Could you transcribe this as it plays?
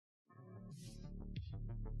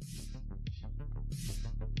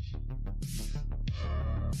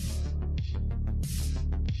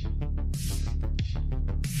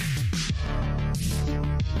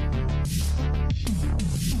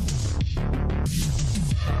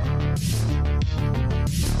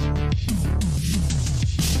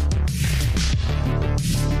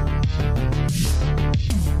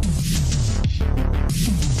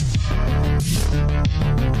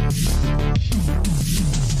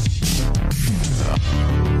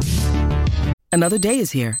Another day is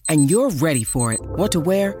here, and you're ready for it. What to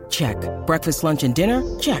wear? Check. Breakfast, lunch, and dinner?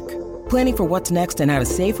 Check. Planning for what's next and how to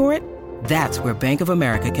save for it? That's where Bank of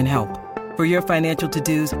America can help. For your financial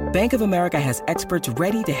to-dos, Bank of America has experts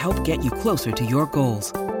ready to help get you closer to your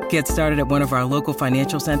goals. Get started at one of our local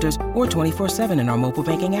financial centers or 24/7 in our mobile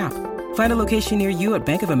banking app. Find a location near you at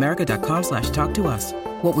bankofamerica.com/talktous.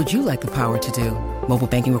 What would you like the power to do? Mobile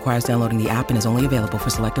banking requires downloading the app and is only available for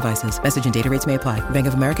select devices. Message and data rates may apply. Bank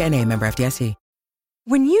of America N.A., member FDIC.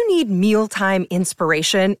 When you need mealtime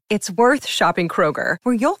inspiration, it's worth shopping Kroger,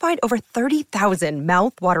 where you'll find over 30,000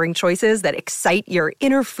 mouth-watering choices that excite your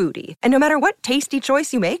inner foodie. And no matter what tasty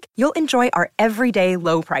choice you make, you'll enjoy our everyday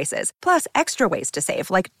low prices, plus extra ways to save,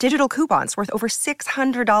 like digital coupons worth over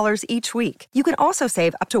 $600 each week. You can also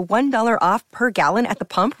save up to $1 off per gallon at the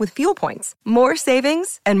pump with fuel points. More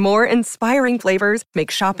savings and more inspiring flavors make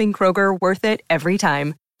shopping Kroger worth it every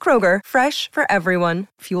time. Kroger, fresh for everyone.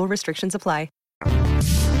 Fuel restrictions apply.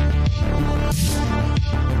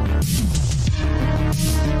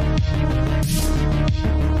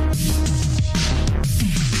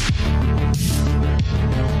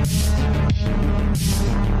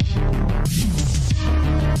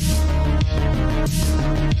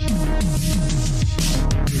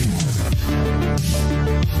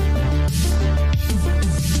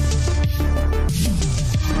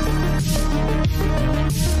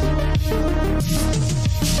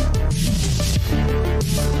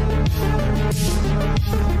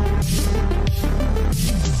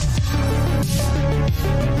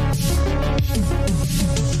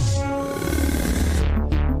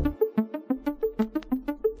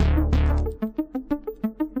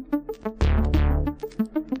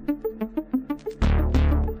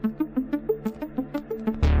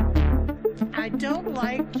 I don't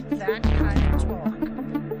like that kind of talk.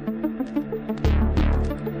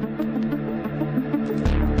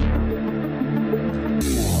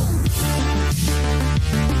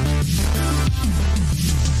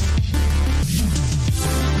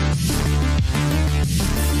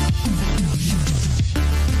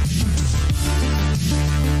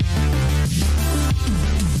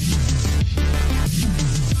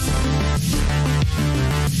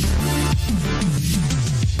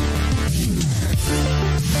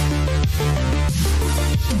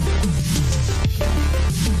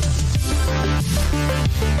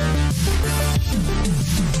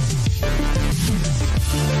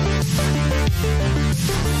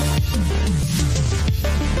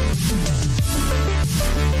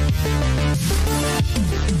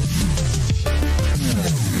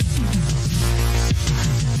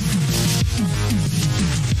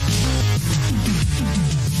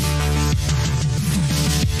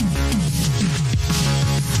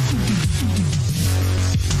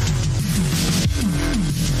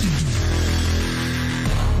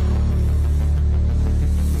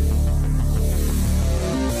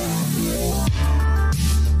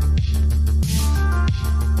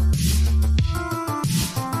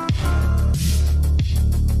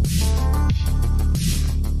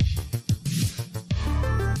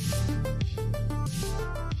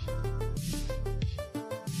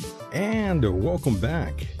 And welcome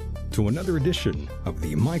back to another edition of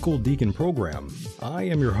the Michael Deacon program. I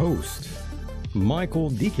am your host, Michael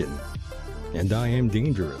Deacon, and I am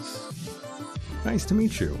dangerous. Nice to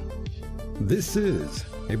meet you. This is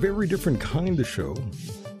a very different kind of show,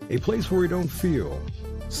 a place where we don't feel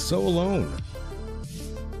so alone.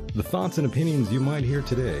 The thoughts and opinions you might hear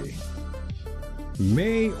today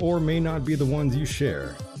may or may not be the ones you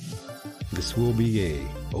share. This will be an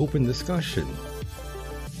open discussion.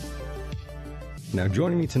 Now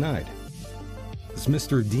joining me tonight is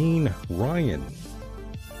Mr. Dean Ryan.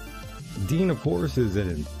 Dean, of course, is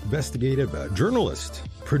an investigative journalist,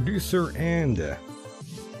 producer, and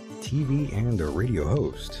TV and radio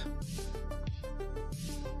host.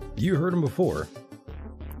 You heard him before,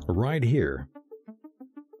 right here,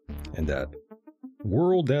 and that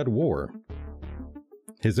World at War,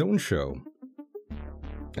 his own show.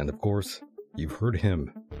 And of course, you've heard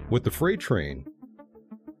him with the Freight Train,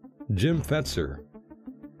 Jim Fetzer,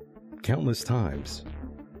 countless times.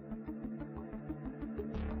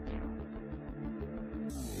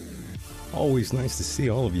 Always nice to see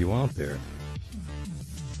all of you out there.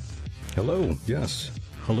 Hello, yes.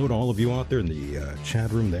 Hello to all of you out there in the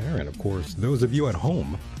chat room there, and of course, those of you at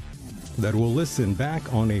home that will listen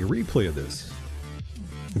back on a replay of this.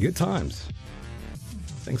 Good times.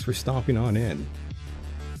 Thanks for stopping on in.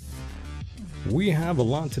 We have a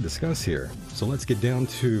lot to discuss here, so let's get down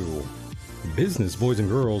to business, boys and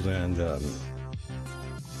girls, and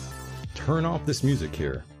turn off this music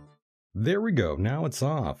here. There we go. Now it's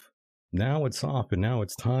off. Now it's off, and now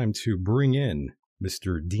it's time to bring in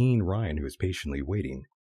Mr. Dean Ryan, who is patiently waiting.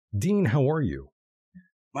 Dean, how are you?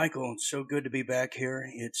 Michael, it's so good to be back here.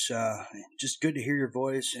 It's just good to hear your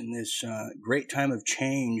voice in this great time of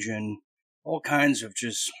change and all kinds of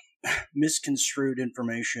just misconstrued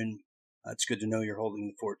information. It's good to know you're holding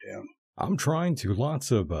the fort down. I'm trying to.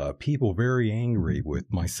 Lots of people very angry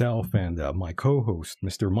with myself and my co-host,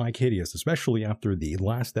 Mr. Mike Hideous, especially after the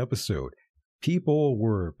last episode. People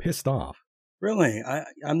were pissed off. Really?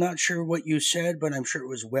 I'm not sure what you said, but I'm sure it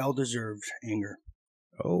was well-deserved anger.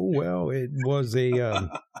 Oh, well, it was a...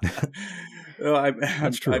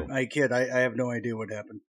 That's true. I kid. I have no idea what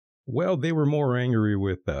happened. Well, they were more angry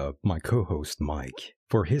with my co-host, Mike,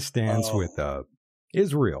 for his stance with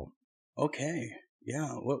Israel. Okay. Yeah.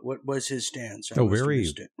 What was his stance?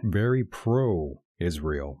 Very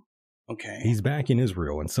pro-Israel. Okay. He's backing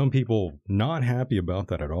Israel, and some people not happy about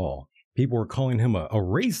that at all. People were calling him a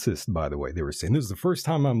racist, by the way. They were saying, this is the first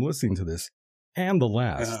time I'm listening to this, and the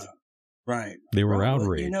last. Right. They were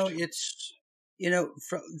outraged. It's,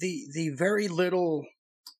 from the very little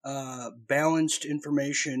balanced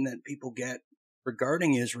information that people get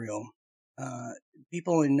regarding Israel,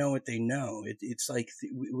 people only know what they know. It's like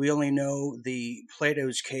we only know the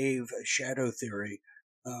Plato's cave shadow theory.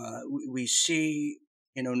 We see,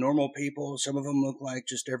 normal people. Some of them look like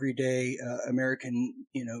just everyday American,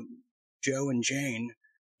 Joe and Jane,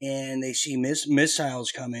 and they see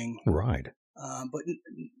missiles coming. Right.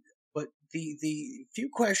 But the few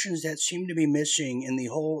questions that seem to be missing in the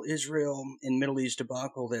whole Israel and Middle East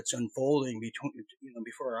debacle that's unfolding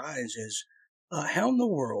before our eyes is how in the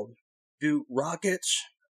world do rockets,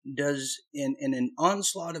 in an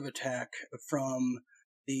onslaught of attack from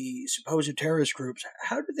the supposed terrorist groups,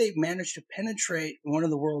 how do they manage to penetrate one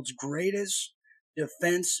of the world's greatest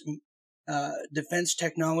defense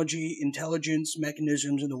technology, intelligence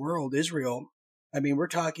mechanisms in the world, Israel? I mean, we're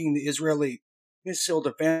talking the Israeli missile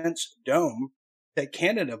defense dome that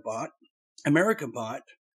Canada bought, America bought,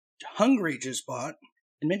 Hungary just bought,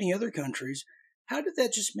 and many other countries. How did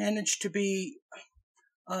that just manage to be,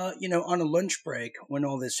 on a lunch break when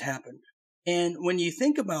all this happened? And when you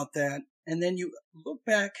think about that, and then you look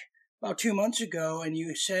back about 2 months ago and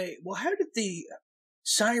you say, well, how did the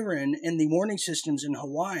siren and the warning systems in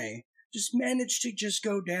Hawaii just managed to just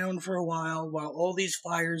go down for a while all these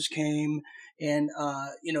fires came and,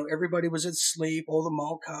 everybody was asleep. All the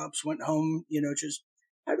mall cops went home, just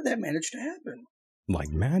how did that manage to happen? Like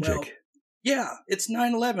magic. Well, yeah, it's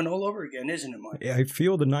 9/11 all over again, isn't it, Mike? I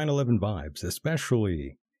feel the 9/11 vibes,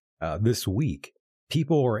 especially this week.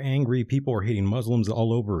 People are angry. People are hating Muslims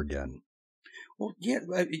all over again. Well,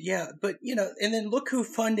 yeah, but, and then look who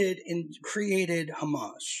funded and created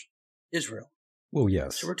Hamas, Israel. Well,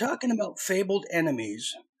 yes. So we're talking about fabled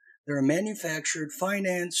enemies. They're manufactured,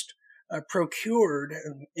 financed, procured,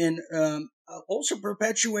 and also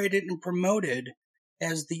perpetuated and promoted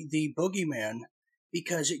as the boogeyman,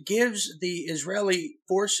 because it gives the Israeli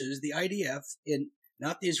forces, the IDF, and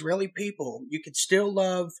not the Israeli people. You could still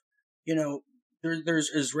love, there's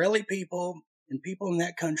Israeli people and people in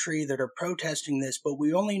that country that are protesting this, but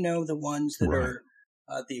we only know the ones that are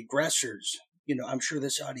the aggressors. I'm sure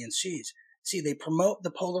this audience sees. See, they promote the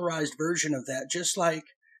polarized version of that, just like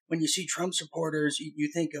when you see Trump supporters, you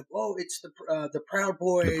think of, it's the Proud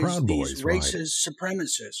Boys, these racist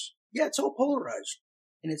supremacists. Yeah, it's all polarized.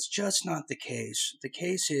 And it's just not the case. The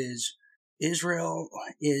case is Israel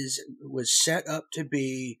was set up to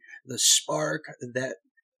be the spark that,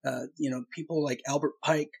 people like Albert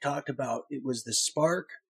Pike talked about. It was the spark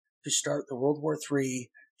to start the World War III,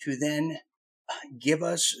 to then give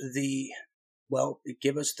us the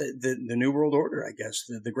New World Order, I guess,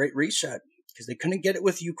 the Great Reset, because they couldn't get it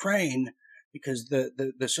with Ukraine because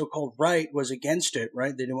the so-called right was against it,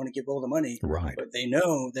 right? They didn't want to give all the money. Right. But they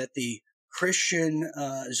know that the Christian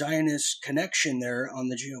Zionist connection there on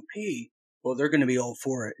the GOP, well, they're going to be all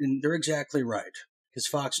for it. And they're exactly right, because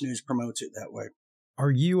Fox News promotes it that way. Are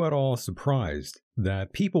you at all surprised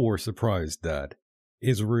that people were surprised that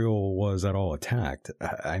Israel was at all attacked?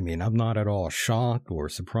 I mean, I'm not at all shocked or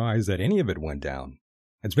surprised that any of it went down.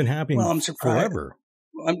 It's been happening forever.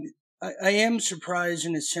 I am surprised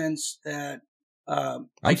in a sense that I'm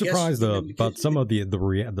surprised about some of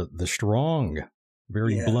the strong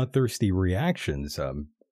very bloodthirsty reactions.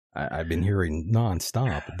 I've been hearing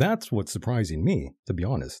nonstop. That's what's surprising me, to be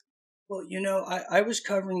honest. Well, I was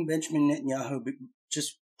covering Benjamin Netanyahu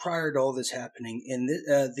just prior to all this happening, and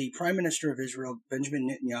the Prime Minister of Israel, Benjamin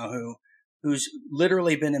Netanyahu, who's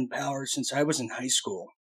literally been in power since I was in high school.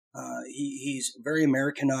 He's very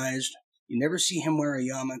Americanized. You never see him wear a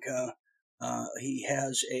yarmulke. He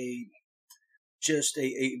has a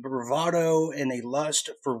bravado and a lust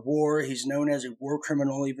for war. He's known as a war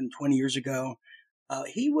criminal even 20 years ago.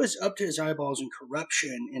 He was up to his eyeballs in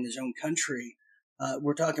corruption in his own country.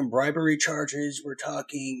 We're talking bribery charges. We're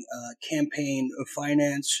talking campaign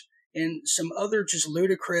finance and some other just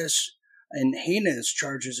ludicrous and heinous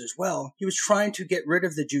charges as well. He was trying to get rid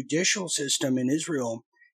of the judicial system in Israel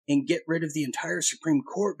and get rid of the entire Supreme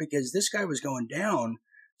Court because this guy was going down.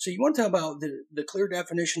 So you want to talk about the clear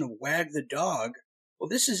definition of wag the dog? Well,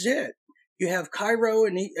 this is it. You have Cairo,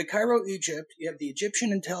 Egypt. You have the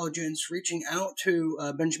Egyptian intelligence reaching out to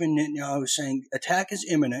Benjamin Netanyahu saying attack is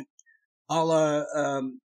imminent, a la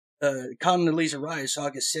Condoleezza Rice,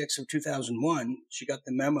 August 6th of 2001. She got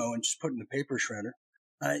the memo and just put it in the paper shredder.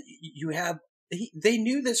 They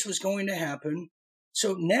knew this was going to happen.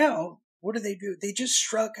 So now, what do? They just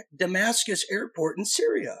struck Damascus airport in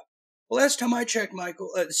Syria. Well, last time I checked, Michael,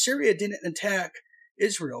 Syria didn't attack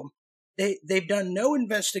Israel. They've done no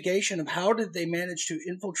investigation of how did they manage to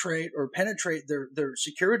infiltrate or penetrate their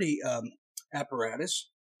security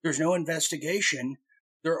apparatus. There's no investigation.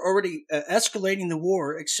 They're already escalating the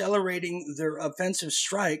war, accelerating their offensive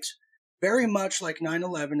strikes, very much like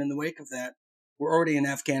 9/11 in the wake of that. We're already in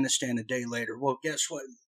Afghanistan a day later. Well, guess what?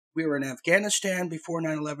 We were in Afghanistan before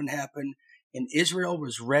 9/11 happened, and Israel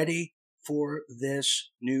was ready for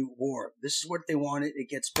this new war. This is what they wanted. It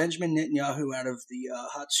gets Benjamin Netanyahu out of the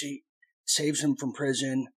hot seat, saves him from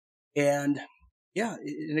prison, and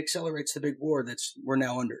it accelerates the big war we're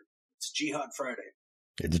now under. It's Jihad Friday.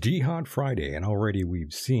 It's Jihad Friday, and already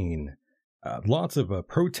we've seen lots of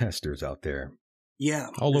protesters out there. Yeah,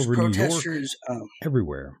 all over New York,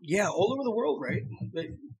 everywhere. Yeah, all over the world, right?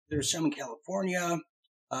 There's some in California.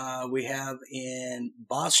 We have in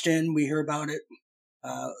Boston. We hear about it.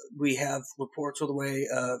 We have reports all the way.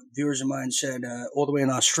 Viewers of mine said all the way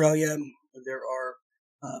in Australia. There are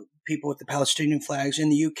people with the Palestinian flags. In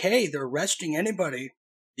the UK, they're arresting anybody.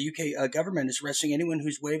 The UK government is arresting anyone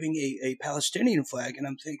who's waving a Palestinian flag. And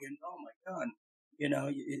I'm thinking, oh my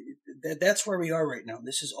God, that's where we are right now.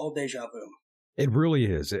 This is all deja vu. It really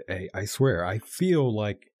is. I swear, I feel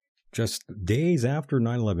like just days after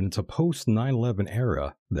 9/11, it's a post 9/11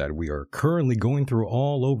 era that we are currently going through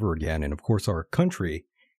all over again. And of course, our country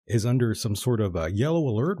is under some sort of a yellow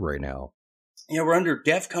alert right now. Yeah, we're under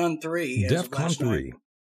DEFCON 3. DEFCON 3.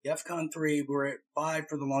 DEFCON 3. We're at 5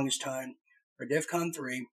 for the longest time. For DEFCON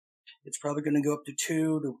 3, it's probably going to go up to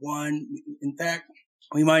 2 to 1. In fact,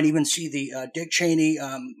 we might even see the Dick Cheney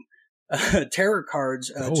terror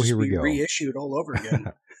cards just be reissued all over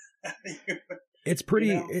again. It's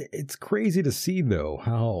pretty, it's crazy to see, though,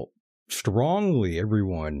 how strongly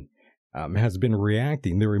everyone has been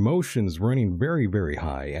reacting, their emotions running very, very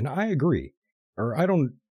high. And I agree, or I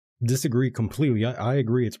don't disagree completely. I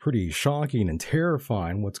agree it's pretty shocking and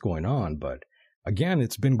terrifying what's going on. But again,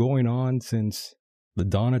 it's been going on since the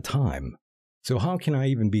dawn of time. So how can I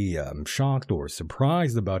even be shocked or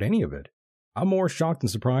surprised about any of it? I'm more shocked and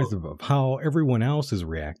surprised of how everyone else is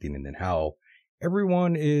reacting and how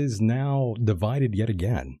everyone is now divided yet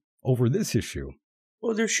again over this issue.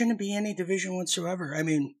 Well, there shouldn't be any division whatsoever. I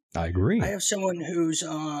mean, I agree. I have someone who's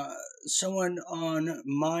someone on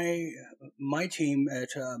my team at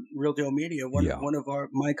Real Deal Media. One of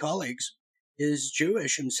my colleagues is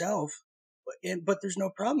Jewish himself, but there's no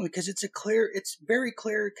problem because it's very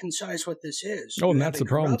clear, concise what this is. Oh, and that's the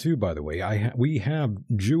problem too, by the way. We have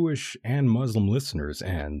Jewish and Muslim listeners,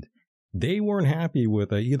 and they weren't happy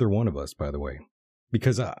with either one of us, by the way,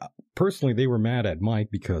 because personally they were mad at Mike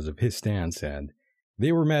because of his stance, and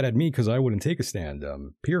they were mad at me because I wouldn't take a stand.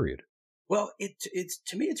 Period. Well, it's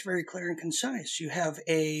to me it's very clear and concise. You have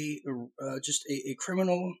just a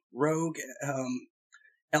criminal rogue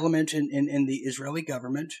element in the Israeli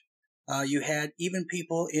government. You had even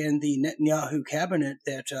people in the Netanyahu cabinet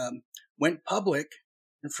that went public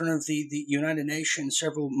in front of the United Nations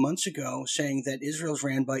several months ago saying that Israel's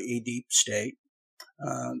ran by a deep state.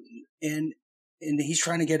 And he's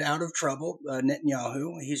trying to get out of trouble,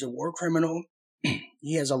 Netanyahu. He's a war criminal.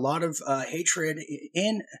 He has a lot of hatred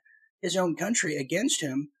in his own country against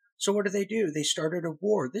him. So what do? They started a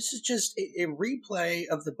war. This is just a replay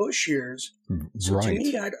of the Bush years. So right. To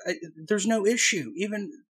me, there's no issue.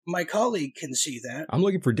 Even my colleague can see that. I'm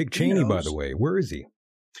looking for Dick Cheney, by the way. Where is he?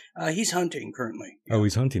 He's hunting currently. Oh,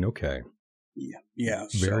 he's hunting. Okay. Yeah.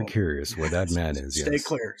 Very curious where that man is. Stay yes.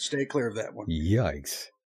 clear. Stay clear of that one. Yikes.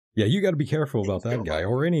 Yeah, you got to be careful about that guy,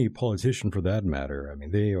 or any politician for that matter. I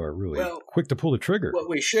mean, they are really quick to pull the trigger. What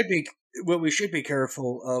we should be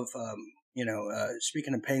careful of,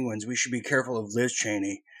 speaking of penguins, we should be careful of Liz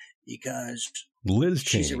Cheney, because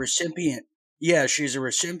she's a recipient. Yeah, she's a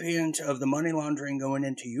recipient of the money laundering going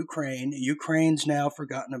into Ukraine. Ukraine's now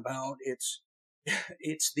forgotten about.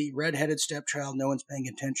 It's the redheaded stepchild no one's paying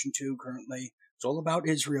attention to currently. It's all about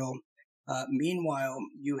Israel. Meanwhile,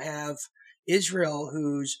 you have Israel,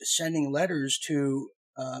 who's sending letters to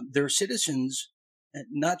their citizens,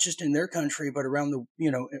 not just in their country but around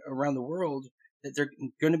the world, that they're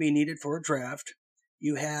going to be needed for a draft.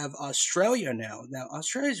 You have Australia now. Now,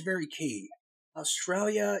 Australia is very key.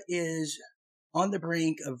 Australia is on the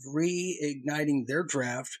brink of reigniting their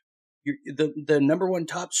draft. The number one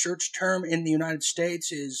top search term in the United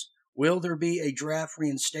States is, will there be a draft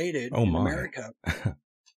reinstated in America?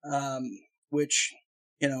 Which,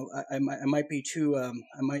 I might be too,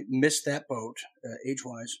 I might miss that boat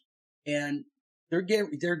age-wise. And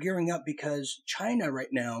they're gearing up because China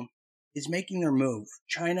right now is making their move.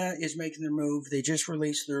 China is making their move. They just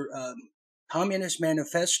released their Communist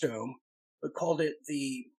Manifesto, but called it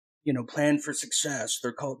the Plan for Success.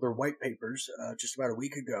 They're called their white papers just about a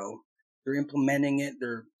week ago. They're implementing it.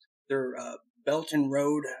 Their Belt and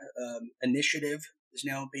Road initiative is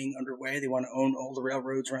now being underway. They want to own all the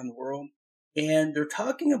railroads around the world. And they're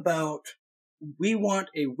talking about, we want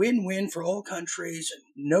a win-win for all countries,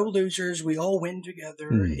 no losers, we all win together,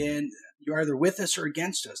 and you're either with us or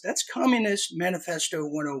against us. That's Communist Manifesto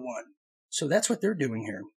 101. So that's what they're doing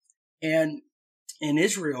here. And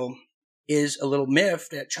Israel is a little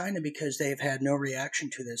miffed at China because they've had no reaction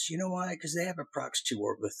to this. You know why? Because they have a proxy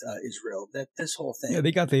war with Israel. That this whole thing. Yeah,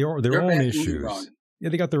 they got their own issues. Yeah,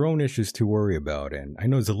 they got their own issues to worry about. And I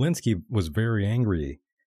know Zelensky was very angry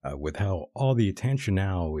with how all the attention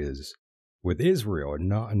now is with Israel and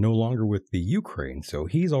no longer with the Ukraine. So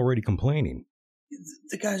he's already complaining.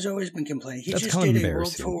 The guy's always been complaining. He just did a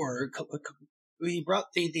world tour. He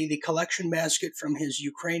brought the collection basket from his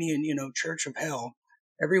Ukrainian, Church of Hell.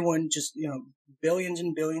 Everyone just, billions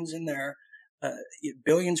and billions in there.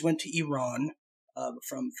 Billions went to Iran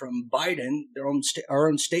from Biden. Our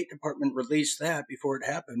own State Department released that before it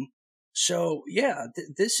happened. So, yeah,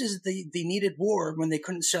 this is the needed war when they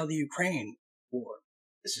couldn't sell the Ukraine war.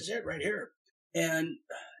 This is it right here. And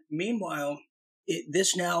meanwhile,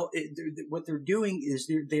 what they're doing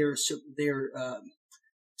is they're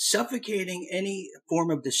suffocating any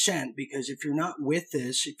form of dissent, because if you're not with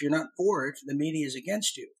this, if you're not for it, the media is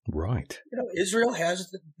against you. Right. Israel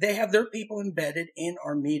they have their people embedded in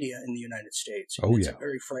our media in the United States. It's a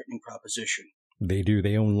very frightening proposition. They do.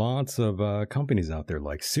 They own lots of companies out there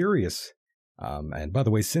like Sirius. And by the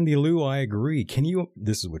way, Cindy Lou, I agree.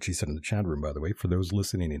 This is what she said in the chat room, by the way, for those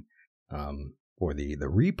listening for the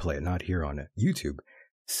replay, not here on YouTube.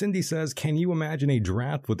 Cindy says, can you imagine a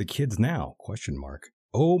draft with the kids now? ?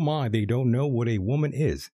 Oh my, they don't know what a woman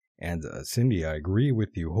is. And Cindy, I agree with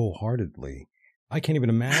you wholeheartedly. I can't even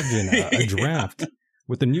imagine a draft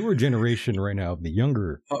with the newer generation right now, the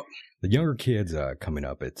younger kids coming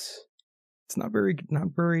up. It's not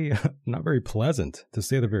very pleasant, to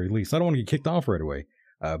say the very least. I don't want to get kicked off right away.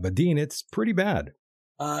 But Dean, it's pretty bad.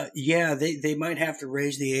 They might have to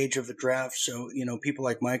raise the age of the draft. So, people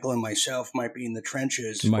like Michael and myself might be in the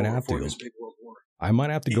trenches for this big world war. I might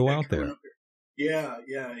have to go out there. Yeah,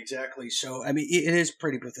 exactly. So, I mean, it is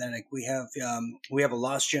pretty pathetic. We have a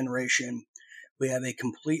lost generation. We have a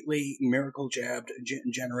completely miracle-jabbed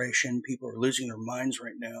generation. People are losing their minds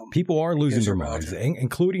right now. People are losing their minds,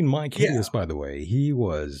 including Mike Hayes, by the way. He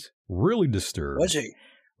was really disturbed. Was he?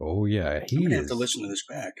 Oh, yeah. I'm going to have to listen to this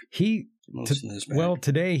back. Well,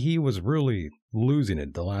 today he was really losing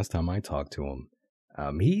it the last time I talked to him.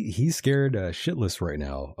 He's scared shitless right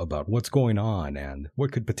now about what's going on and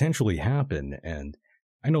what could potentially happen. And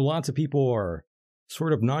I know lots of people are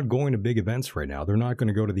sort of not going to big events right now. They're not going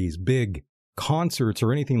to go to these big concerts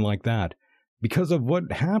or anything like that because of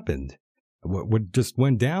what happened, what just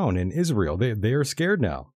went down in Israel. They are scared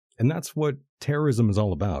now. And that's what terrorism is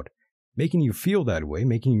all about. Making you feel that way,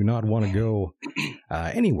 making you not want to go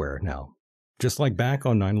anywhere now. Just like back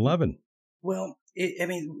on 9/11. Well,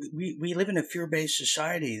 we live in a fear-based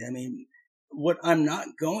society. I mean, what I'm not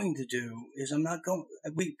going to do is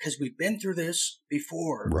because we've been through this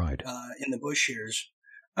before, right? In the Bush years.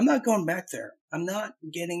 I'm not going back there. I'm not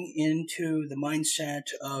getting into the mindset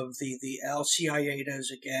of the Al-Qaedas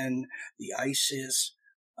again, the ISIS,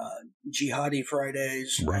 Jihadi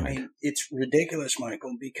Fridays. Right. I mean, it's ridiculous,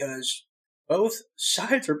 Michael, because both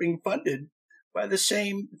sides are being funded by the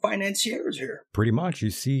same financiers here. Pretty much. You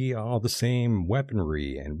see all the same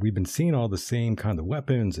weaponry, and we've been seeing all the same kind of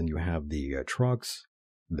weapons, and you have the trucks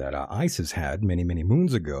that ISIS had many, many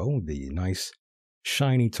moons ago, the nice,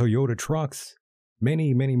 shiny Toyota trucks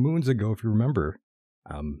many, many moons ago, if you remember.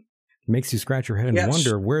 Makes you scratch your head and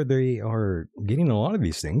wonder where they are getting a lot of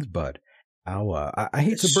these things, but I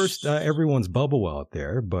hate to burst everyone's bubble out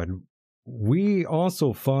there, but we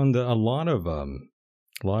also fund a lot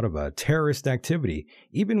of terrorist activity.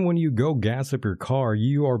 Even when you go gas up your car,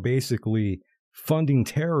 you are basically funding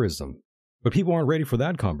terrorism. But people aren't ready for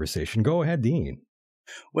that conversation. Go ahead, Dean.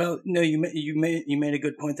 Well, no, you made a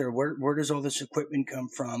good point there. Where does all this equipment come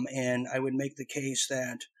from? And I would make the case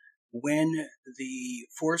that when the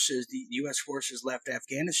U.S. forces left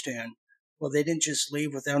Afghanistan, well, they didn't just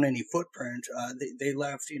leave without any footprint. They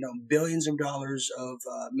left, billions of dollars of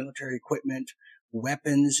military equipment,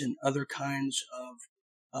 weapons, and other kinds of,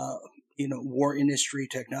 war industry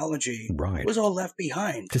technology. Right. It was all left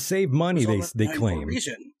behind. To save money, they claim. For a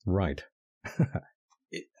reason. Right.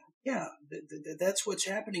 That's what's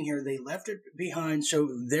happening here. They left it behind, so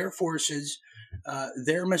their forces,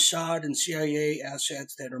 their Mossad and CIA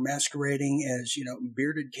assets that are masquerading as,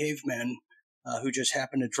 bearded cavemen who just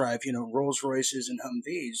happen to drive, Rolls Royces and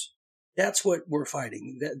Humvees. That's what we're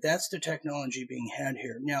fighting. That's the technology being had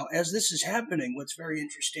here. Now, as this is happening, what's very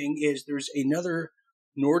interesting is there's another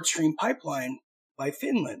Nord Stream pipeline by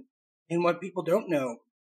Finland. And what people don't know,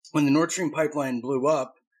 when the Nord Stream pipeline blew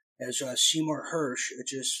up, as Seymour Hersh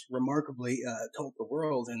just remarkably told the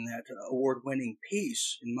world in that award-winning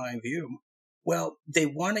piece, in my view, well, they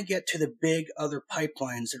want to get to the big other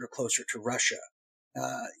pipelines that are closer to Russia.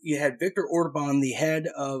 You had Viktor Orban, the head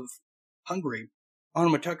of Hungary,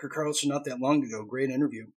 on with Tucker Carlson not that long ago, great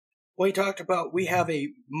interview. Well, he talked about we have a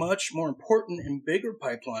much more important and bigger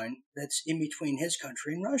pipeline that's in between his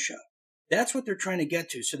country and Russia. That's what they're trying to get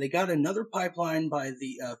to. So they got another pipeline by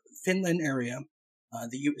the Finland area.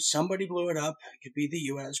 Somebody blew it up. It could be the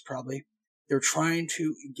U.S. probably. They're trying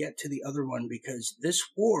to get to the other one because this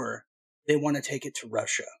war, they want to take it to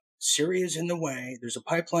Russia. Syria's in the way. There's a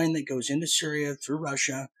pipeline that goes into Syria through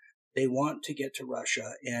Russia. They want to get to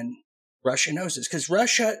Russia, and Russia knows this because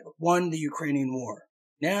Russia won the Ukrainian war.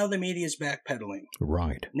 Now the media is backpedaling.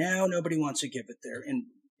 Right. Now nobody wants to give it there. And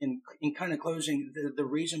in kind of closing, the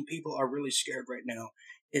reason people are really scared right now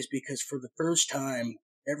is because for the first time,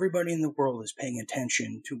 everybody in the world is paying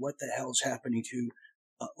attention to what the hell's happening to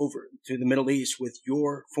the Middle East with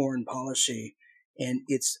your foreign policy. And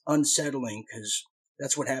it's unsettling because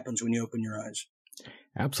that's what happens when you open your eyes.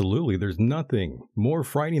 Absolutely. There's nothing more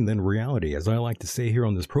frightening than reality, as I like to say here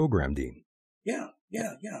on this program, Dean. Yeah.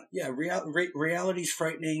 Reality's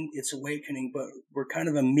frightening. It's awakening, but we're kind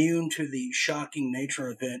of immune to the shocking nature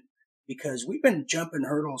of it because we've been jumping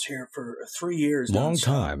hurdles here for 3 years. Long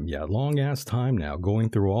time. Yeah, long-ass time now, going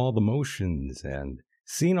through all the motions and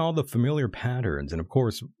seeing all the familiar patterns. And, of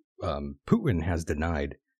course, Putin has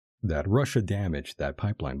denied that Russia damaged that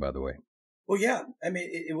pipeline, by the way. Well, yeah. I mean,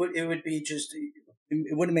 it would be just...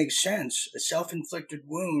 It wouldn't make sense. A self-inflicted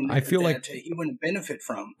wound I feel that like he wouldn't benefit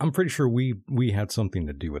from. I'm pretty sure we had something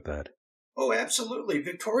to do with that. Oh, absolutely.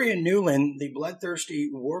 Victoria Nuland, the bloodthirsty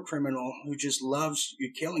war criminal who just loves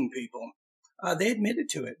killing people, they admitted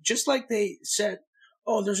to it. Just like they said,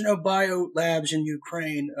 oh, there's no bio labs in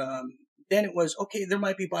Ukraine. Then it was, okay, there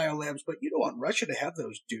might be bio labs, but you don't want Russia to have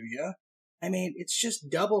those, do you? I mean, it's just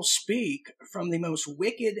double speak from the most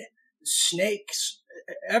wicked snakes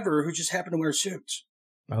ever who just happen to wear suits.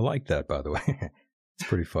 I like that, by the way. It's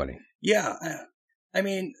pretty funny. Yeah. I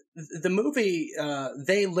mean, the movie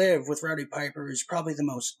They Live with Rowdy Piper is probably the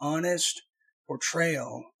most honest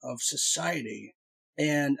portrayal of society.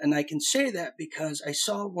 And I can say that because I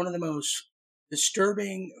saw one of the most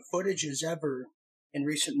disturbing footages ever in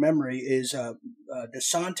recent memory is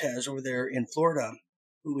DeSantis over there in Florida,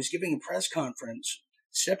 who was giving a press conference,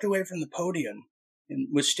 stepped away from the podium, and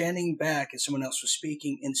was standing back as someone else was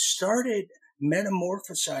speaking and started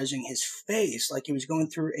metamorphosizing his face like he was going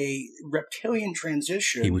through a reptilian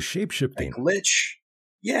transition. He was shape-shifting. A glitch.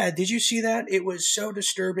 Yeah, did you see that? It was so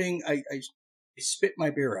disturbing. I spit my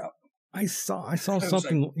beer out. I saw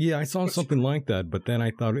something. I saw something like that, but then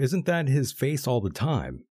I thought, isn't that his face all the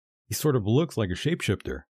time? He sort of looks like a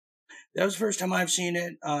shapeshifter. That was the first time I've seen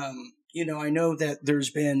it. I know that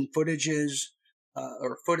there's been footage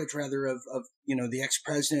rather of the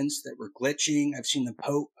ex-presidents that were glitching. I've seen the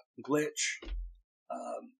Pope glitch.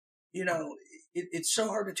 It's so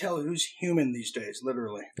hard to tell who's human these days,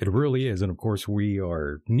 literally. It really is. And of course, we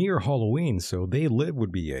are near Halloween, so They Live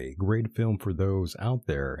would be a great film for those out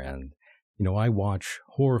there. And, I watch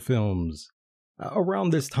horror films around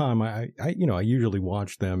this time, I usually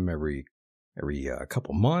watch them every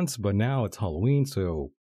couple months, but now it's Halloween,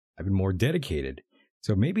 so I've been more dedicated.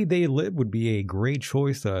 So maybe They Live would be a great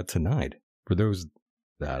choice tonight for those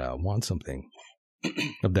that want something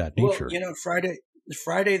of that nature. Well,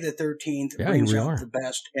 Friday the 13th brings out the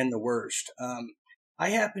best and the worst. I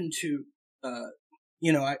happen to,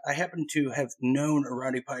 I happen to have known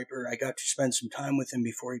Roddy Piper. I got to spend some time with him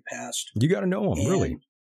before he passed. You got to know him, really?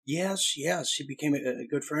 Yes. He became a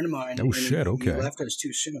good friend of mine. Oh, shit, okay. He left us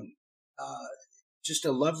too soon. Just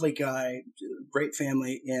a lovely guy, great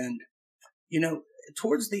family. And,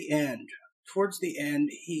 towards the end,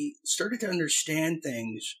 he started to understand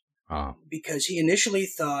things because he initially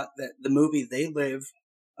thought that the movie They Live,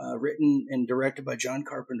 written and directed by John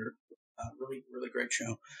Carpenter, really, really great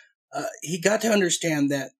show. He got to understand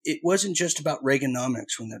that it wasn't just about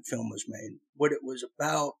Reaganomics when that film was made. What it was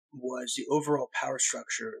about was the overall power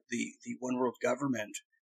structure, the one world government,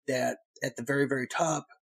 that at the very, very top,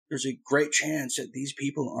 there's a great chance that these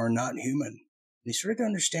people are not human. And he started to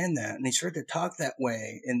understand that, and he started to talk that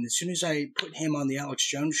way. And as soon as I put him on the Alex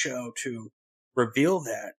Jones show to reveal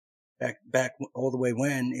that, back all the way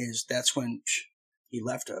that's when he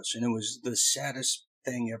left us. And it was the saddest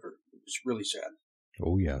thing ever. It was really sad.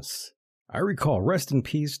 Oh, yes. I recall, rest in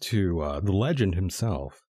peace to the legend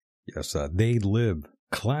himself. Yes, They Live.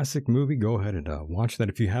 Classic movie. Go ahead and watch that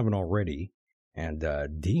if you haven't already. And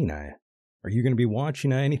Dean, are you going to be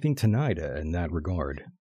watching anything tonight in that regard?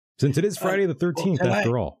 Since it is Friday the 13th,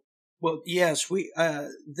 after all. Well, yes, we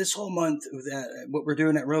this whole month, what we're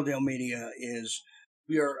doing at Real Deal Media is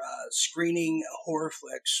we are screening horror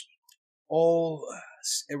flicks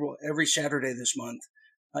every Saturday this month.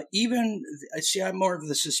 I'm more of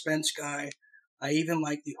the suspense guy. I even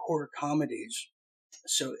like the horror comedies.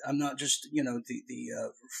 So I'm not just,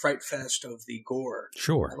 the fright fest of the gore.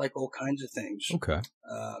 Sure. I like all kinds of things. Okay.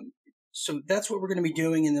 So that's what we're going to be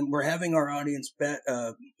doing. And then we're having our audience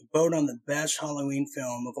vote on the best Halloween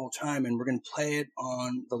film of all time. And we're going to play it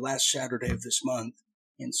on the last Saturday of this month.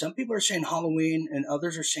 And some people are saying Halloween and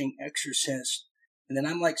others are saying Exorcist. And then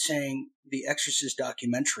I'm saying the Exorcist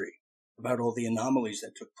documentary about all the anomalies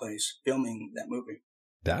that took place filming that movie.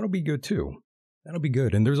 That'll be good too. That'll be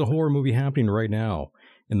good. And there's a horror movie happening right now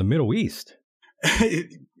in the Middle East.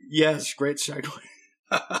 Yes, great segue.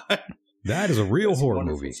 That is a real horror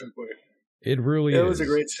movie. Segue. It really is. It was a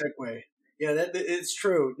great segue. Yeah, it's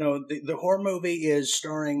true. No, the horror movie is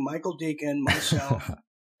starring Michael Deacon, myself,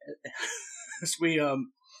 as we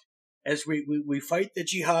fight the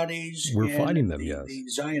jihadis. We're fighting them, yes. The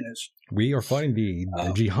Zionists. We are fighting the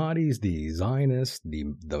jihadis, the Zionists,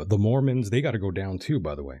 the Mormons. They got to go down too,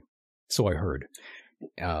 by the way. So I heard.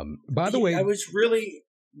 By the way, I was really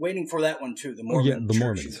waiting for that one too. The Mormon the Church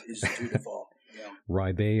Mormons is due to fall. Yeah.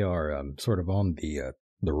 Right, they are sort of on the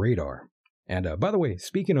radar. And by the way,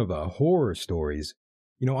 speaking of horror stories,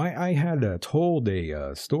 I had told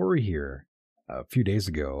a story here a few days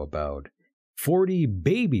ago about 40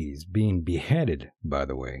 babies being beheaded, by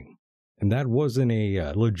the way. And that wasn't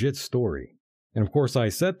a legit story. And of course, I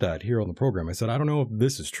said that here on the program. I said, I don't know if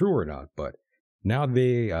this is true or not, but now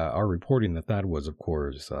they are reporting that was, of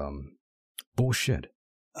course, bullshit.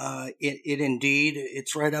 It indeed,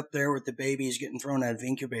 it's right up there with the babies getting thrown out of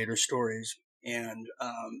incubator stories. And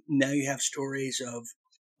now you have stories of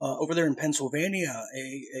over there in Pennsylvania,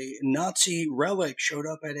 a Nazi relic showed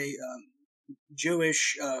up at a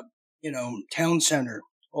Jewish, town center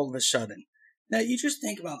all of a sudden. Now you just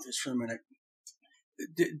think about this for a minute.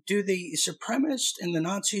 Do the supremacists and the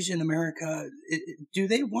Nazis in America, do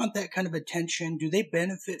they want that kind of attention? Do they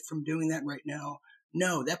benefit from doing that right now?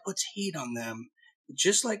 No, that puts heat on them.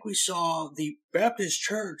 Just like we saw the Baptist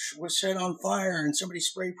church was set on fire and somebody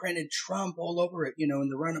spray painted Trump all over it, in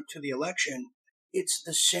the run up to the election. It's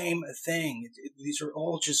the same thing. These are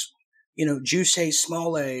all just, Juice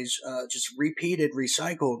small A's, just repeated,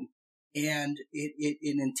 recycled. And it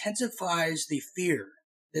intensifies the fear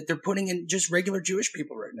that they're putting in just regular Jewish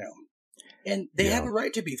people right now. And they have a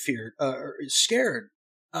right to be feared, or scared,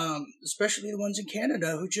 especially the ones in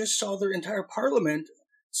Canada who just saw their entire parliament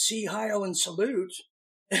see, hail, and salute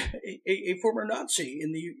a former Nazi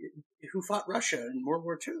who fought Russia in World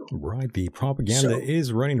War II. Right. The propaganda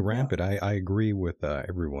is running rampant. Yeah. I agree with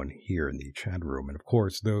everyone here in the chat room. And of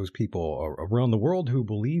course, those people around the world who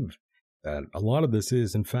believe that a lot of this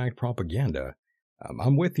is, in fact, propaganda.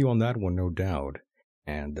 I'm with you on that one, no doubt.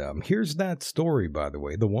 And here's that story, by the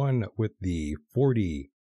way, the one with the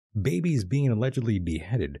 40 babies being allegedly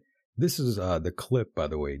beheaded. This is the clip, by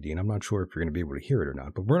the way, Dean. I'm not sure if you're going to be able to hear it or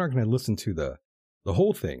not, but we're not going to listen to the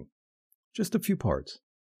whole thing, just a few parts.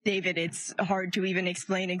 David, it's hard to even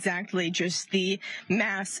explain exactly just the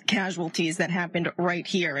mass casualties that happened right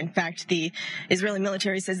here. In fact, the Israeli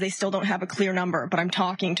military says they still don't have a clear number, but I'm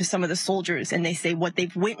talking to some of the soldiers and they say what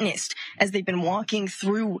they've witnessed as they've been walking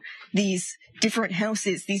through these different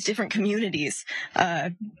houses, these different communities,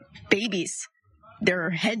 babies, their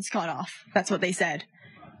heads cut off. That's what they said.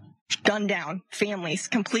 Gunned down, families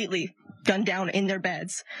completely gunned down in their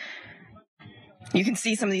beds. You can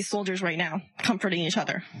see some of these soldiers right now comforting each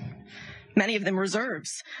other. Many of them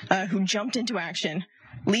reserves who jumped into action,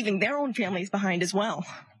 leaving their own families behind as well,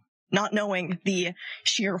 not knowing the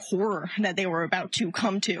sheer horror that they were about to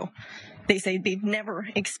come to. They say they've never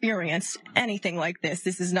experienced anything like this.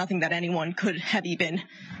 This is nothing that anyone could have even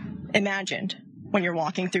imagined when you're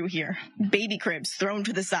walking through here. Baby cribs thrown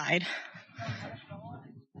to the side.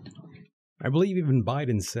 I believe even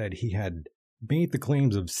Biden said he had made the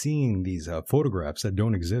claims of seeing these photographs that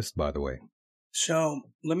don't exist, by the way. So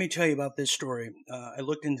let me tell you about this story. I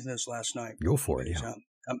looked into this last night. Go for it, yeah.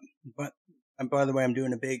 But by the way, I'm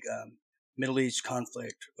doing a big Middle East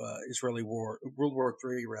conflict, Israeli war, World War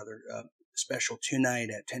III, special tonight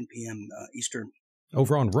at 10 p.m. Eastern.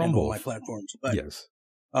 Over on Rumble. On my platforms. But yes.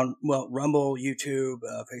 Rumble, YouTube,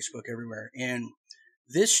 Facebook, everywhere. And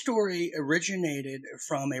this story originated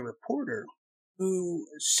from a reporter who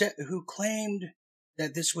claimed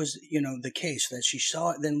that this was, the case, that she saw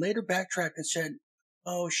it, then later backtracked and said,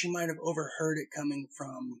 oh, she might have overheard it coming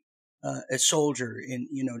from a soldier in,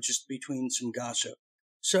 just between some gossip.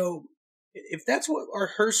 So if that's what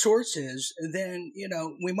her source is, then,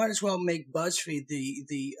 we might as well make BuzzFeed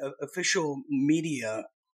the official media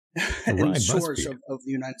and source of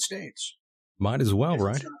the United States. Might as well,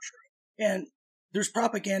 right? And there's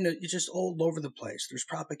propaganda just all over the place. There's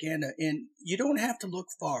propaganda, and you don't have to look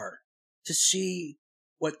far to see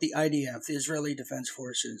what the IDF, the Israeli Defense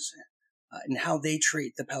Forces, and how they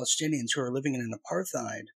treat the Palestinians who are living in an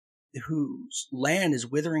apartheid, whose land is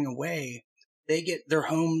withering away. They get their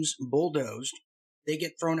homes bulldozed. They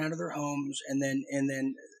get thrown out of their homes, and then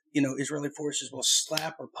Israeli forces will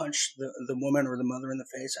slap or punch the woman or the mother in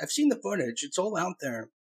the face. I've seen the footage. It's all out there.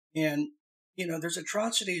 And there's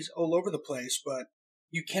atrocities all over the place, but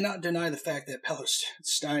you cannot deny the fact that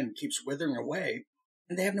Palestine keeps withering away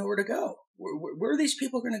and they have nowhere to go. Where are these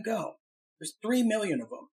people going to go? There's 3 million of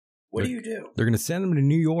them. What do you do? They're going to send them to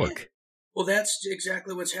New York. Well, that's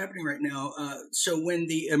exactly what's happening right now. So when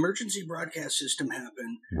the emergency broadcast system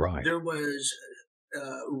happened, right, there was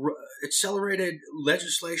accelerated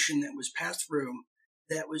legislation that was passed through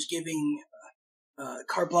that was giving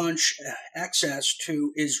carte blanche access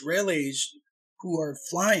to Israelis who are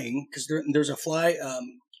flying, because there's a fly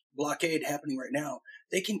blockade happening right now.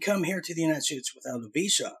 They can come here to the United States without a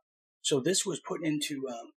visa. So this was put into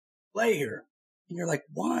play here. And you're like,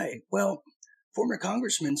 why? Well, former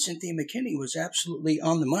Congressman Cynthia McKinney was absolutely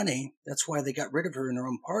on the money. That's why they got rid of her in their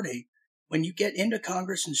own party. When you get into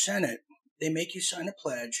Congress and Senate, they make you sign a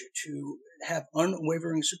pledge to have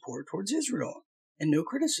unwavering support towards Israel and no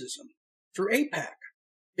criticism through AIPAC,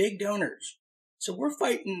 big donors. So we're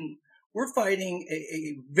fighting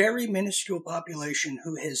a very minuscule population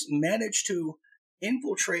who has managed to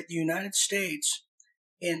infiltrate the United States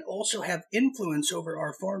and also have influence over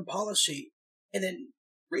our foreign policy. And then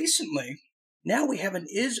recently, now we have an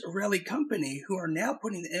Israeli company who are now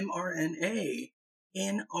putting the mRNA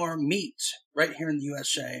in our meat right here in the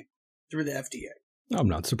USA through the FDA. I'm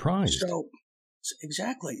not surprised. So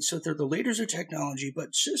exactly. So they're the leaders of technology,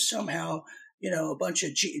 but just somehow, a bunch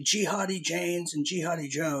of jihadi Janes and jihadi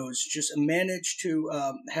Joes just managed to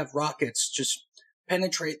have rockets just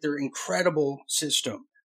penetrate their incredible system.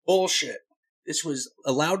 Bullshit. This was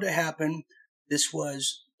allowed to happen. This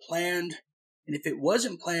was planned. And if it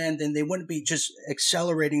wasn't planned, then they wouldn't be just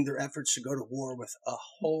accelerating their efforts to go to war with a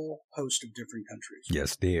whole host of different countries.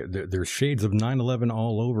 Yes, there's shades of 9/11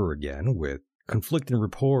 all over again, with conflicting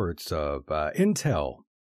reports of intel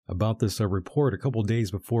about this report a couple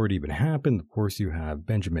days before it even happened. Of course, you have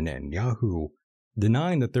Benjamin Netanyahu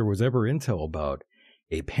denying that there was ever intel about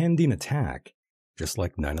a pending attack, just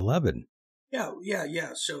like 9/11.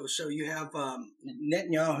 Yeah. So you have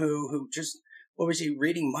Netanyahu, who just, what was he,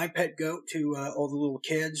 reading My Pet Goat to all the little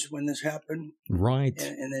kids when this happened? Right.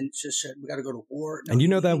 And then just said, we got to go to war. No,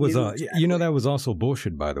 and that was also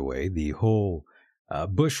bullshit, by the way. The whole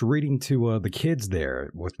Bush reading to the kids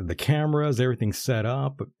there with the cameras, everything set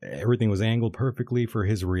up, everything was angled perfectly for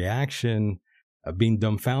his reaction, being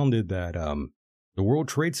dumbfounded that the World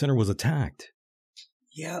Trade Center was attacked.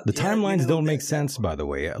 Yeah. The timelines don't make sense, by the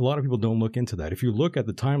way. A lot of people don't look into that. If you look at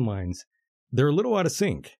the timelines, they're a little out of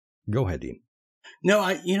sync. Go ahead, Dean. No,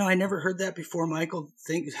 I never heard that before, Michael.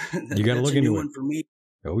 You got to look into it. For me.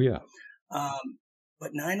 Oh, yeah.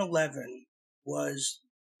 But 9/11 was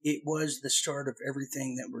the start of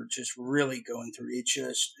everything that we're just really going through.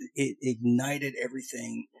 It ignited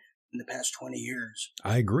everything in the past 20 years.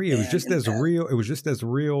 I agree. It was just as real. It was just as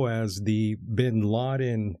real as the Bin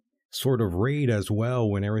Laden sort of raid as well,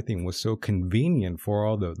 when everything was so convenient for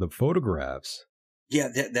all the photographs. Yeah,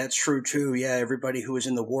 that's true too. Yeah, everybody who was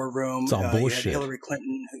in the war room. It's all bullshit. You had Hillary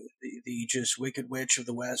Clinton, the just wicked witch of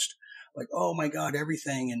the West. Like, oh my God,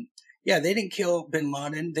 everything. And yeah, they didn't kill Bin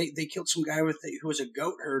Laden. They killed some guy who was a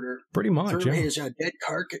goat herder. Pretty much. Threw his dead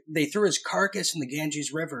carcass. They threw his carcass in the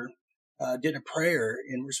Ganges River. Did a prayer,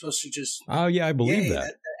 and we're supposed to just. Oh yeah, I believe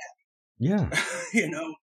that. Yeah. You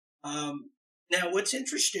know. Now, what's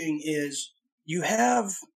interesting is you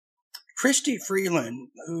have Chrystia Freeland,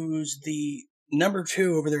 who's the number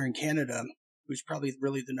 2 over there in Canada, who's probably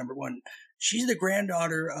really the number 1. She's the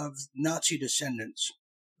granddaughter of Nazi descendants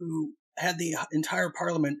who had the entire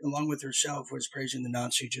parliament, along with herself, was praising the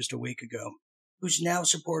Nazi just a week ago, who's now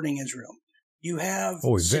supporting Israel. You have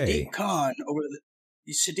Sadiq Khan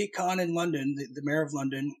Sadiq Khan in London, the mayor of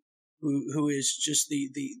London, who is just the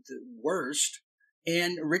worst,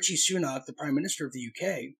 and Rishi Sunak, the Prime Minister of the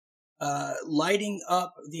UK, lighting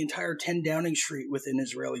up the entire 10 Downing Street with an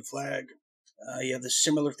Israeli flag. You have the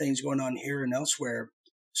similar things going on here and elsewhere.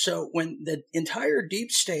 So when the entire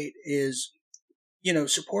deep state is,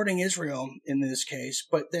 supporting Israel in this case,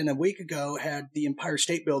 but then a week ago had the Empire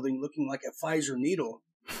State Building looking like a Pfizer needle,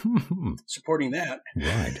 supporting that.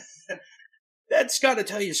 Right. That's got to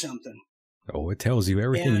tell you something. Oh, it tells you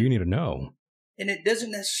everything you need to know. And it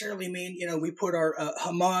doesn't necessarily mean, we put our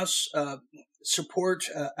Hamas support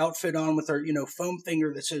outfit on with our, foam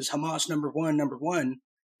finger that says Hamas number one.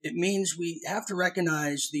 It means we have to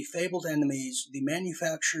recognize the fabled enemies, the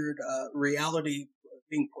manufactured reality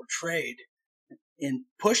being portrayed and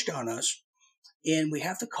pushed on us. And we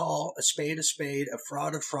have to call a spade, a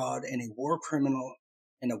fraud, and a war criminal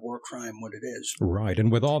and a war crime what it is. Right.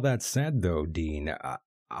 And with all that said, though, Dean,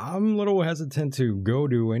 I'm a little hesitant to go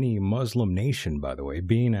to any Muslim nation, by the way,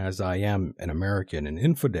 being as I am an American, an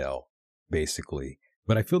infidel, basically.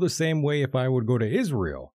 But I feel the same way if I would go to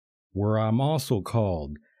Israel, where I'm also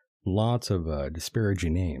called lots of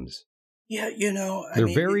disparaging names. Yeah,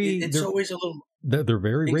 they're always a little. They're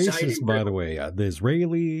very racist, by the way. The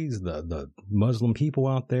Israelis, the Muslim people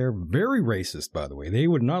out there, very racist, by the way. They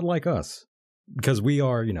would not like us because we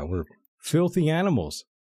are, we're filthy animals.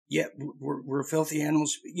 Yeah, we're filthy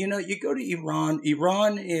animals. You go to Iran.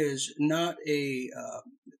 Iran is not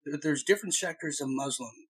there's different sectors of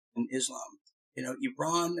Muslim and Islam.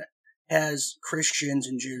 Iran has Christians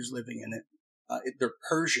and Jews living in it. They're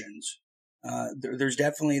Persians. There's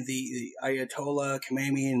definitely the Ayatollah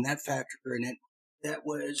Khomeini and that factor in it that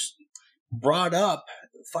was brought up,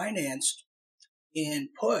 financed, and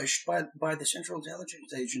pushed by the Central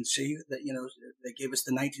Intelligence Agency that that gave us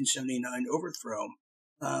the 1979 overthrow,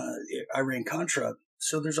 Iran-Contra.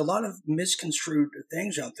 So there's a lot of misconstrued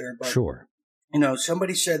things out there. But sure,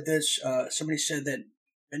 somebody said this. Somebody said that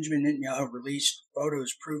Benjamin Netanyahu released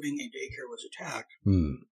photos proving a daycare was attacked.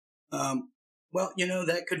 Well,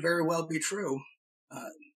 that could very well be true.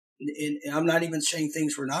 And I'm not even saying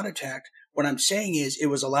things were not attacked. What I'm saying is it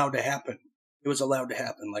was allowed to happen. It was allowed to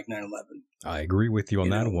happen, like 9/11. I agree with you on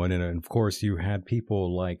that one. And of course, you had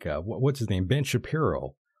people like, what's his name? Ben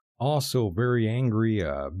Shapiro, also very angry,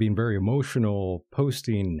 being very emotional,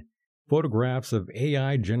 posting photographs of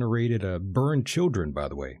AI-generated burned children, by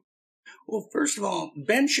the way. Well, first of all,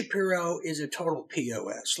 Ben Shapiro is a total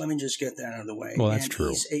POS. Let me just get that out of the way. Well, that's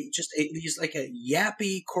true. He's like a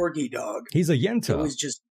yappy corgi dog. He's a yenta.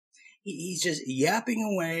 He's just yapping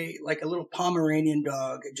away like a little Pomeranian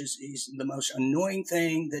dog. He's the most annoying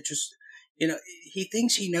thing that he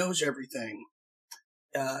thinks he knows everything.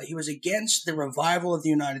 He was against the revival of the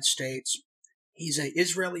United States. He's an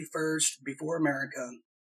Israeli first before America.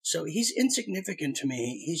 So he's insignificant to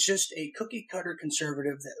me. He's just a cookie cutter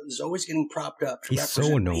conservative that is always getting propped up to represent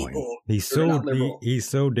so annoying. He's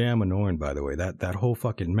so damn annoying, by the way. That whole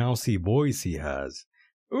fucking mousy voice he has.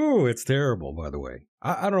 Ooh, it's terrible, by the way.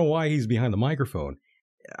 I don't know why he's behind the microphone.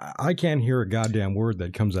 I can't hear a goddamn word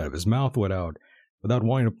that comes out of his mouth without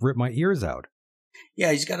wanting to rip my ears out.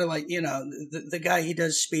 Yeah, he's got to the guy, he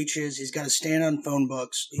does speeches. He's got to stand on phone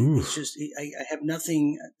books. He's just, I have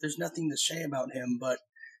nothing, there's nothing to say about him, but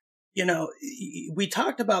we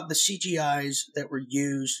talked about the CGIs that were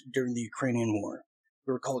used during the Ukrainian war.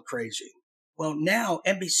 We were called crazy. Well, now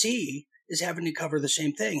NBC is having to cover the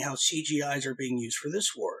same thing, how CGIs are being used for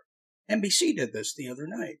this war. NBC did this the other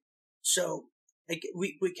night. So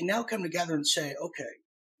we can now come together and say, okay,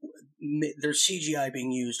 there's CGI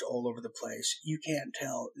being used all over the place. You can't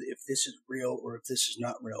tell if this is real or if this is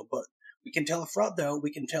not real, but we can tell a fraud, though.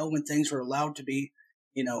 We can tell when things are allowed to be,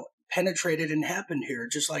 penetrated and happened here,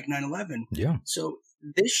 just like 9/11. Yeah. So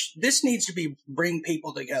this needs to be bring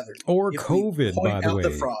people together. Or COVID, by the way.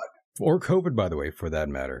 The fraud. Or COVID, by the way, for that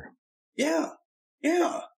matter. Yeah.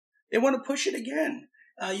 Yeah. They want to push it again.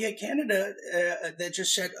 Canada, that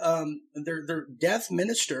just said their deaf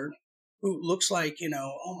minister, who looks like,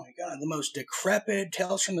 oh my God, the most decrepit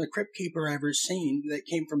Tales from the Crypt Keeper I've ever seen, that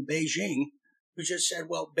came from Beijing, who just said,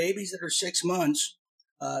 well, babies that are 6 months,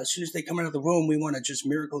 as soon as they come out of the womb, we want to just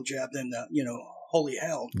miracle jab them to, holy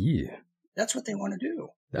hell. Yeah. That's what they want to do.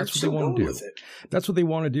 That's what they want to do. That's what they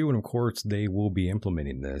want to do. And of course, they will be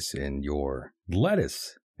implementing this in your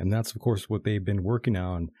lettuce. And that's, of course, what they've been working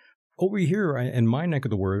on over here in my neck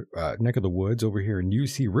of the woods, over here in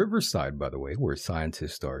UC Riverside, by the way, where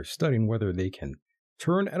scientists are studying whether they can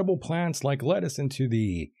turn edible plants like lettuce into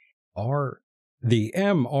the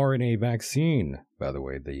mRNA vaccine. By the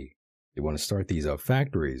way, they want to start these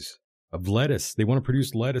factories of lettuce. They want to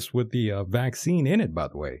produce lettuce with the vaccine in it, by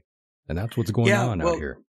the way. And that's what's going on out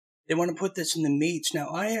here. They want to put this in the meats. Now,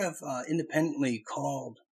 I have independently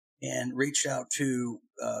called and reached out to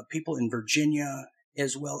people in Virginia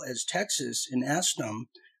as well as Texas and asked them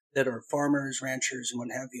that are farmers, ranchers, and what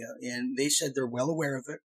have you. And they said they're well aware of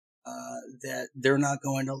it, that they're not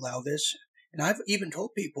going to allow this. And I've even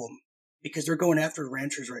told people, because they're going after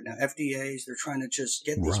ranchers right now, FDAs, they're trying to just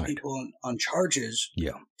get these people on charges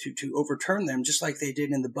to overturn them, just like they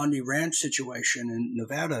did in the Bundy Ranch situation in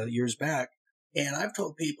Nevada years back. And I've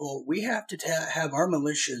told people we have to have our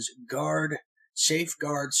militias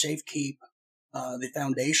safeguard, safekeep the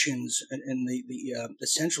foundations and the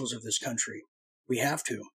essentials of this country. We have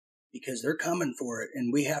to, because they're coming for it,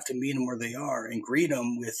 and we have to meet them where they are and greet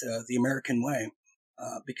them with the American way.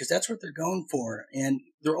 Because that's what they're going for. And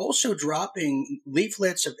they're also dropping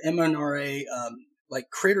leaflets of mRNA, like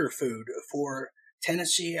critter food for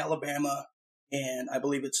Tennessee, Alabama, and I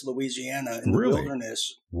believe it's Louisiana in the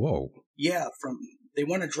wilderness. Whoa. Yeah. They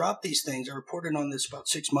want to drop these things. I reported on this about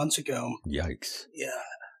 6 months ago. Yikes. Yeah.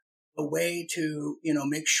 A way to,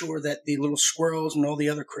 make sure that the little squirrels and all the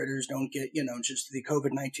other critters don't get, just the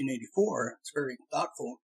COVID 1984. It's very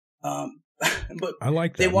thoughtful. But I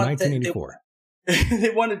like that. 1984. They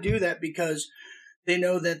want to do that because they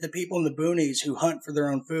know that the people in the boonies who hunt for their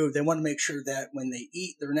own food, they want to make sure that when they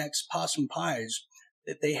eat their next possum pies,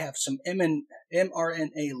 that they have some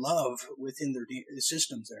mRNA love within their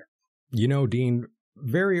systems there. Dean,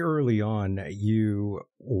 very early on, you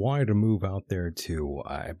wanted to move out there to,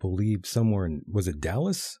 I believe, was it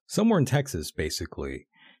Dallas? Somewhere in Texas, basically.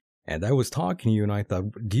 And I was talking to you and I thought,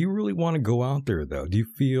 do you really want to go out there, though? Do you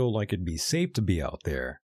feel like it'd be safe to be out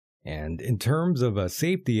there? And in terms of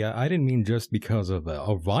safety, I didn't mean just because of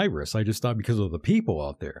a virus. I just thought because of the people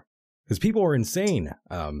out there. Because people are insane,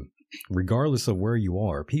 regardless of where you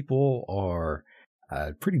are. People are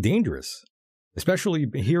pretty dangerous, especially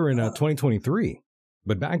here in 2023.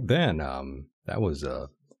 But back then, that was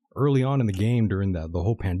early on in the game during the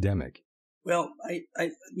whole pandemic. Well,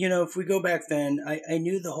 if we go back then, I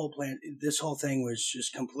knew this whole thing was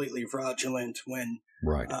just completely fraudulent when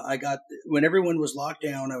when everyone was locked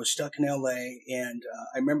down. I was stuck in LA, and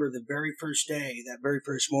I remember the very first day, that very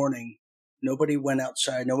first morning, nobody went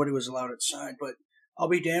outside. Nobody was allowed outside. But I'll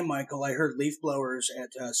be damned, Michael, I heard leaf blowers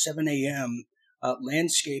at 7 a.m.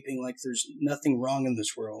 Landscaping like there's nothing wrong in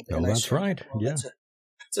this world. Oh, that's right. Yeah.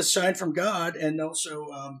 It's a sign from God. And also,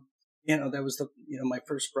 that was my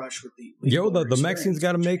first brush with the the Mexicans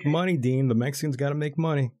got to make money, Dean. The Mexicans got to make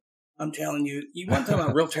money. I'm telling you, you want to talk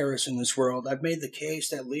about real terrorists in this world. I've made the case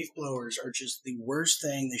that leaf blowers are just the worst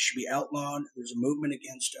thing. They should be outlawed. There's a movement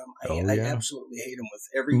against them. I absolutely hate them with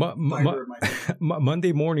every fiber of my being.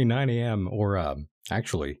 Monday morning, 9 a.m. or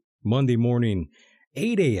actually Monday morning,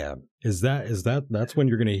 8 a.m. That's when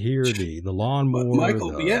you're going to hear the lawnmower.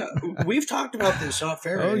 Michael, we've talked about this off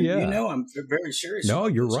air. Oh, yeah. I'm very serious. No,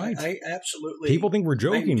 you're this. right. I absolutely. People think we're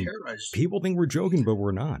joking. People think we're joking, but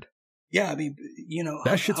we're not. Yeah, I mean,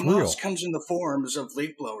 that shit's Hamas real. Comes in the forms of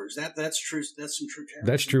leaf blowers. That's true. That's some true terrorism.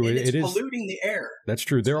 That's true. And it is polluting the air. That's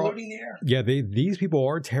true. They're polluting the air. Yeah, these people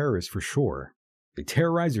are terrorists for sure. They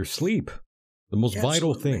terrorize your sleep. The most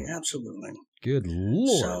vital thing. Absolutely. Good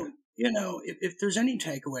Lord. So, if there's any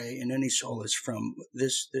takeaway and any solace from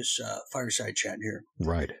this fireside chat here,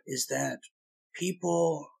 right, is that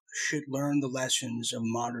people should learn the lessons of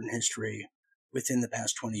modern history within the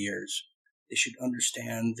past 20 years. They should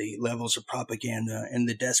understand the levels of propaganda and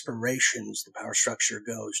the desperations the power structure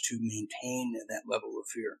goes to maintain that level of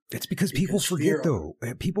fear. It's because people forget, though.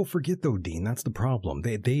 People forget, though, Dean. That's the problem.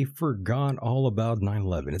 They forgot all about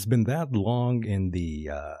 9/11. It's been that long in the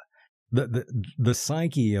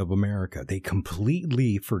psyche of America. They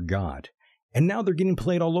completely forgot. And now they're getting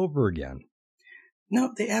played all over again.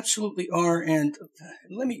 No, they absolutely are. And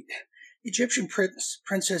Egyptian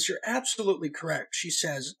princess, you're absolutely correct. She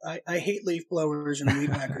says, I hate leaf blowers and weed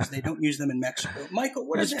whackers. They don't use them in Mexico. Michael,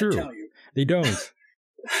 what does that tell you? They don't.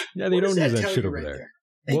 Yeah, they don't use that shit over there.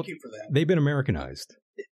 Thank you for that. They've been Americanized.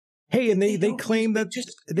 Hey, and they claim that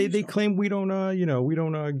they claim we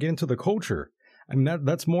don't get into the culture. I mean,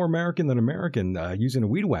 that's more American than American using a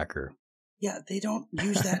weed whacker. Yeah, they don't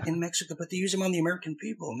use that in Mexico, but they use them on the American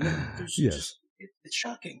people. Yes. It's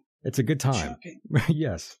shocking. It's a good time. Shocking.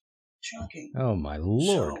 Yes. Shocking. Oh, my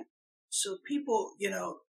Lord. So people,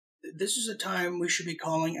 this is a time we should be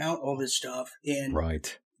calling out all this stuff and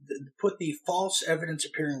put the false evidence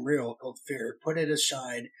appearing real called fear, put it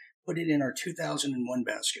aside, put it in our 2001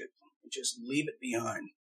 basket, and just leave it behind.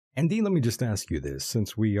 And Dean, let me just ask you this,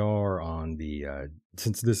 since we are on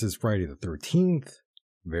since this is Friday the 13th,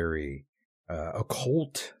 very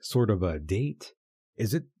occult sort of a date.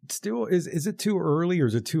 Is it still, is it too early or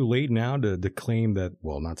is it too late now to claim that,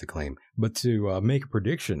 well, not to claim, but to make a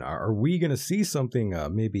prediction? Are we going to see something,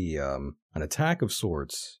 maybe an attack of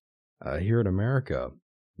sorts here in America,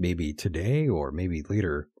 maybe today or maybe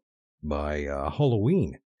later by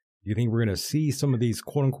Halloween? Do you think we're going to see some of these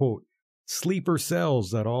quote unquote sleeper cells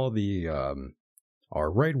that all the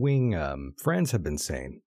our right-wing friends have been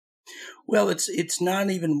saying? Well, it's not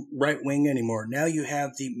even right-wing anymore. Now you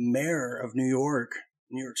have the mayor of New York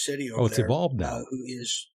City over there. Oh, it's evolved now. Who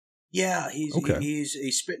is, he's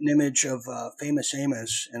a spitting image of Famous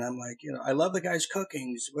Amos. And I'm like, I love the guy's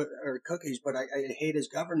cookies, but I hate his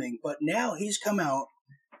governing. But now he's come out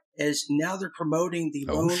now they're promoting the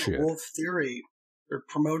lone wolf theory. They're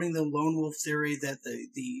promoting the lone wolf theory that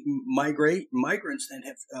the migrants that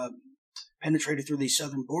have penetrated through the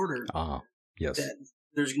southern border. Yes. That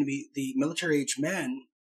there's going to be the military-age men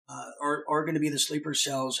are going to be the sleeper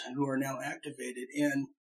cells who are now activated. And,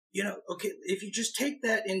 if you just take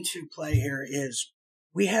that into play here is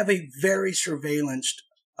we have a very surveillanced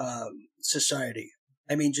society.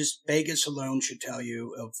 I mean, just Vegas alone should tell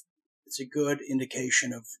you it's a good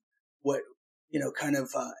indication of what, kind of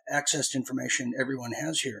access to information everyone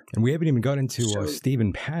has here. And we haven't even got into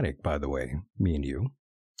Stephen Paddock, by the way, me and you.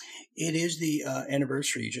 It is the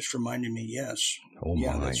anniversary. You just reminded me. Yes. Oh my.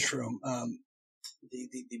 Yeah, that's true.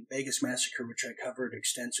 The Vegas massacre, which I covered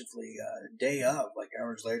extensively, day of, like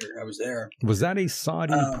hours later, I was there. Was that a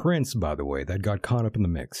Saudi prince, by the way, that got caught up in the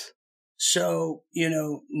mix? So,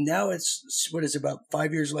 now it's, what is it, about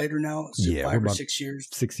 5 years later now? Yeah, 5 or 6 years.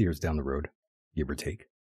 6 years down the road, give or take.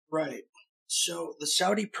 Right. So the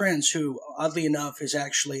Saudi prince, who oddly enough is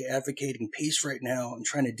actually advocating peace right now and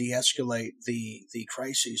trying to de-escalate the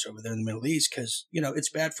crises over there in the Middle East, because, it's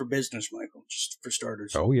bad for business, Michael, just for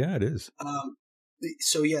starters. Oh, yeah, it is.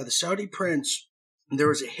 The Saudi prince, there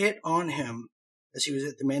was a hit on him as he was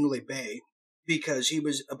at the Mandalay Bay because he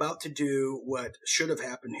was about to do what should have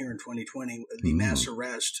happened here in 2020, the mass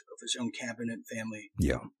arrest of his own cabinet, family,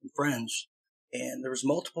 and friends. And there was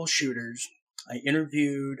multiple shooters. I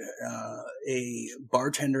interviewed a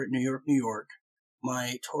bartender at New York.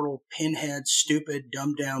 My total pinhead, stupid,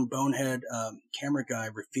 dumbed down, bonehead camera guy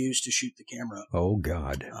refused to shoot the camera. Oh,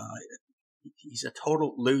 God. He's a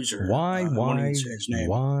total loser. Why? I won't even say his name.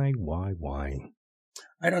 Why?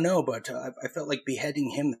 I don't know, but I felt like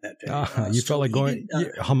beheading him that day. You felt like going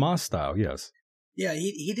Hamas style, yes. Yeah,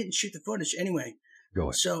 he didn't shoot the footage anyway. Go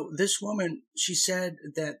ahead. So this woman, she said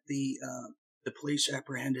that the police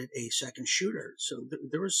apprehended a second shooter. So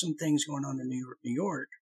there was some things going on in New York,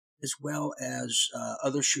 as well as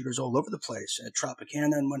other shooters all over the place at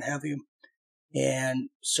Tropicana and what have you. And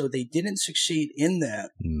so they didn't succeed in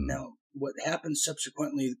that. Now, what happened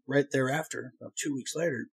subsequently right thereafter, about 2 weeks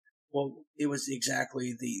later, well, it was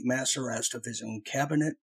exactly the mass arrest of his own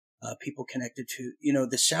cabinet, people connected to,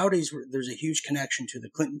 the Saudis, there's a huge connection to the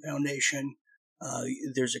Clinton Foundation.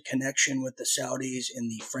 There's a connection with the Saudis in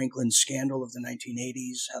the Franklin scandal of the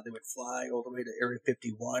 1980s, how they would fly all the way to Area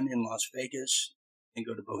 51 in Las Vegas and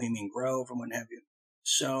go to Bohemian Grove and what have you.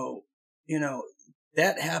 So,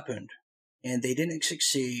 that happened. And they didn't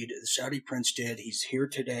succeed. The Saudi prince did. He's here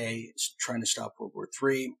today trying to stop World War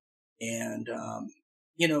III. And,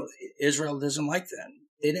 Israel doesn't like that.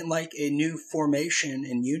 They didn't like a new formation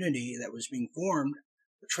and unity that was being formed,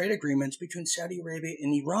 the trade agreements between Saudi Arabia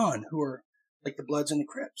and Iran, who are like the Bloods and the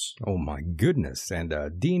Crips. Oh my goodness! And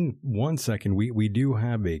Dean, 1 second, we do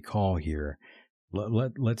have a call here.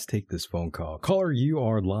 Let's take this phone call. Caller, you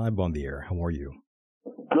are live on the air. How are you?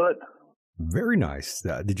 Good. Very nice.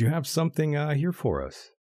 Did you have something here for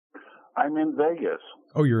us? I'm in Vegas.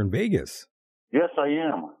 Oh, you're in Vegas? Yes, I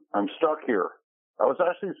am. I'm stuck here. I was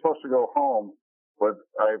actually supposed to go home, but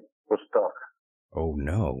I was stuck. Oh,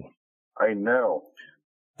 no. I know.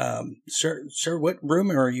 Sir, what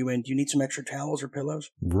room are you in? Do you need some extra towels or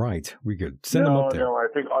pillows? Right. We could send them up there. No, I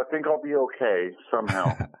think I'll be okay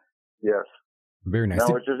somehow. Yes. Very nice.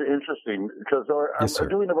 No, it's just interesting because I'm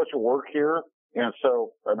doing a bunch of work here, and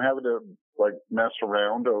so I'm having to like mess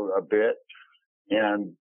around a bit,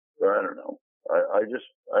 and I don't know.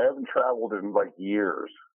 I haven't traveled in like years.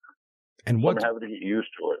 And so I'm having to get used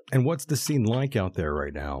to it. And what's the scene like out there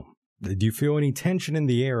right now? Do you feel any tension in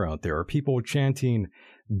the air out there? Are people chanting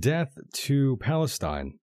death to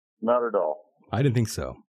Palestine? Not at all. I didn't think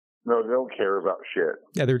so. No, they don't care about shit.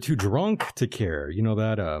 Yeah, they're too drunk to care. You know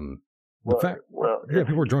that,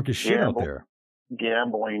 people are drunk as shit out there.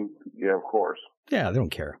 Gambling, yeah, of course. Yeah, they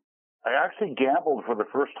don't care. I actually gambled for the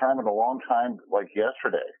first time in a long time, like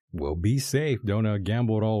yesterday. Well, be safe. Don't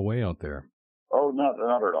gamble it all away out there. Oh, not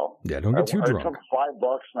at all. Yeah, don't get too drunk. I took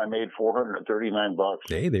 $5 and I made $439.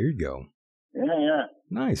 Hey, there you go. Yeah.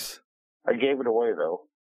 Nice. I gave it away, though.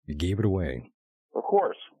 You gave it away? Of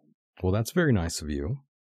course. Well, that's very nice of you.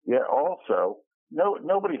 Yeah, also,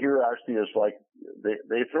 nobody here actually is like,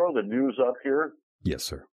 they throw the news up here. Yes,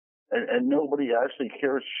 sir. And nobody actually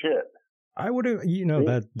cares shit. I would have,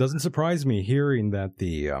 that doesn't surprise me hearing that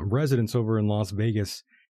the residents over in Las Vegas,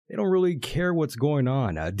 they don't really care what's going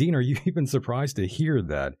on. Dean, are you even surprised to hear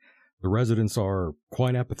that the residents are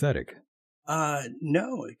quite apathetic?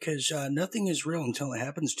 No, because nothing is real until it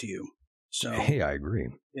happens to you. So, hey, I agree.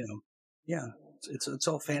 Yeah, it's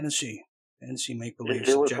all fantasy make believe.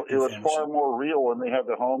 It was far more real when they had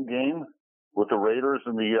the home game with the Raiders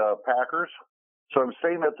and the Packers. So I'm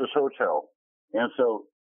staying at this hotel, and so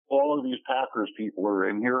all of these Packers people are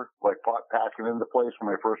in here, like packing in the place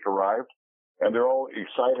when I first arrived. And they're all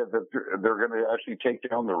excited that they're going to actually take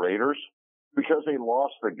down the Raiders because they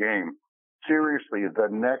lost the game. Seriously, the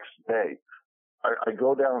next day, I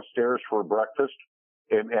go downstairs for breakfast,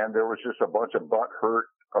 and there was just a bunch of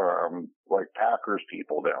butthurt, like Packers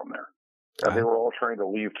people down there. And they were all trying to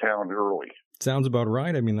leave town early. Sounds about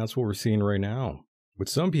right. I mean, that's what we're seeing right now with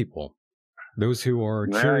some people. Those who are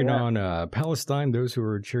cheering on Palestine, those who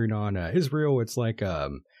are cheering on Israel. It's like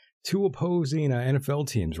two opposing NFL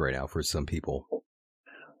teams right now for some people.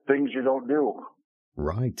 Things you don't do.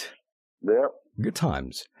 Right. Yep. Good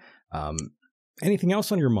times. Anything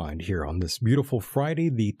else on your mind here on this beautiful Friday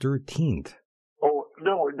the 13th? Oh,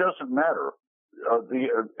 no, it doesn't matter.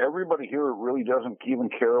 Everybody here really doesn't even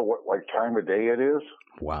care what like time of day it is.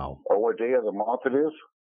 Wow. Or what day of the month it is.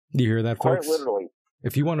 You hear that, folks? Quite literally.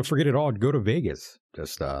 If you want to forget it all, go to Vegas.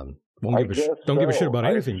 Just don't give a shit about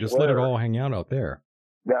anything. Just let it all hang out there.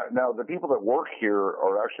 Now, the people that work here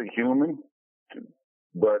are actually human,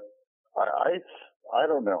 but I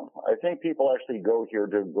don't know. I think people actually go here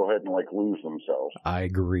to go ahead and like lose themselves. I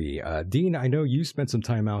agree. Dean, I know you spent some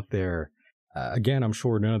time out there. Again, I'm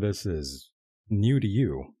sure none of this is new to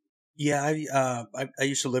you. Yeah, I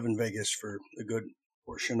used to live in Vegas for a good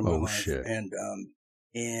portion of my life. Shit.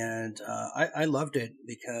 And I loved it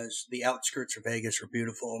because the outskirts of Vegas are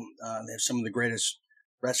beautiful. They have some of the greatest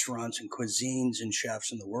restaurants and cuisines and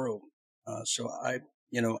chefs in the world. So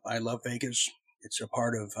I love Vegas. It's a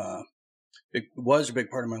part of, it was a big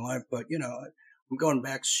part of my life, but I'm going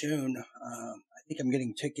back soon. I think I'm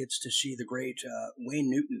getting tickets to see the great Wayne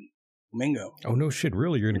Newton, Mingo. Oh, no shit.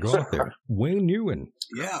 Really? You're going to go out there? Wayne Newton.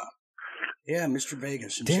 Yeah. Mr.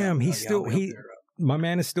 Vegas. Damn. My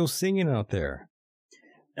man is still singing out there.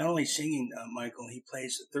 Not only singing, Michael, he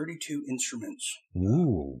plays 32 instruments.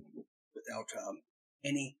 Ooh. Without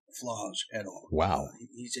any flaws at all. Wow.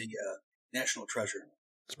 He's a national treasure.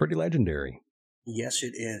 It's pretty legendary. Yes,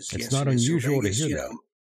 it is. It's not unusual to hear that.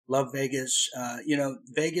 Love Vegas.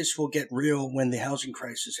 Vegas will get real when the housing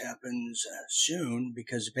crisis happens soon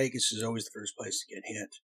because Vegas is always the first place to get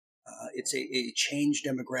hit. It's a changed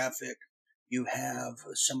demographic. You have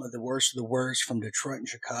some of the worst from Detroit and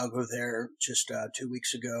Chicago there just 2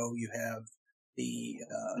 weeks ago. You have the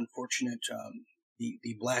unfortunate,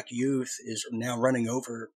 the black youth is now running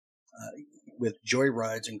over with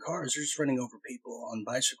joyrides in cars. They're just running over people on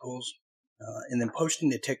bicycles and then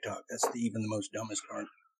posting to TikTok. That's even the most dumbest part.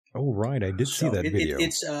 Oh, right. I did see that video.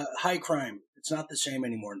 It's high crime. It's not the same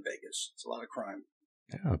anymore in Vegas. It's a lot of crime.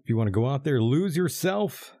 Yeah, if you want to go out there, lose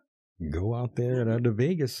yourself, go out there to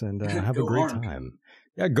Vegas and have a great time.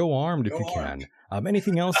 Yeah, go armed if Go you armed. can.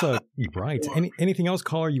 Anything else? Right. Anything else,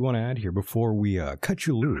 caller, you want to add here before we cut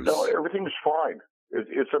you loose? No, everything's fine.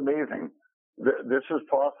 It's amazing. This is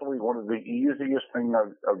possibly one of the easiest things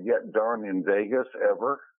I've yet done in Vegas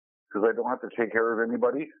ever, because I don't have to take care of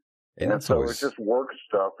anybody. And so it's just work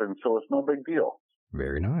stuff, and so it's no big deal.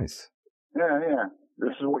 Very nice. Yeah.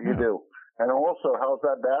 This is what you do. And also, how's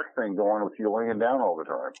that back thing going with you laying down all the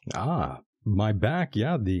time? My back,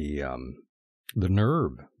 yeah, the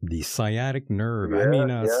nerve, the sciatic nerve. Yeah, I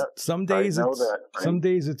mean, some days I know it's that, right? some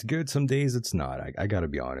days it's good, some days it's not. I got to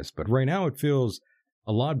be honest, but right now it feels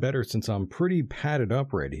a lot better since I'm pretty padded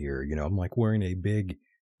up right here. You know, I'm like wearing a big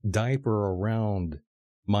diaper around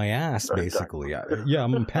my ass, basically. Yeah,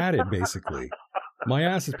 I'm padded, basically. My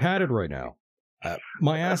ass is padded right now.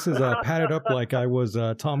 My ass is padded up like I was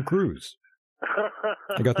Tom Cruise.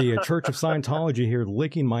 I got the Church of Scientology here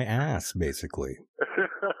licking my ass, basically.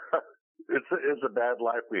 It's a bad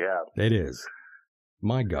life we have. It is.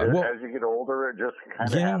 My God. Well, as you get older, it just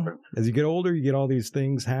kind of happens. As you get older, you get all these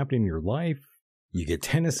things happening in your life. You get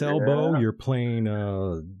tennis elbow. You're playing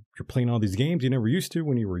all these games you never used to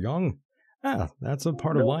when you were young. That's a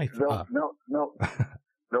part of life. No.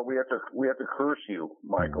 We have to curse you,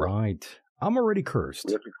 Michael. Right. I'm already cursed.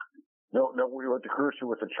 We have to curse you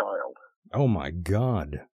with a child. Oh my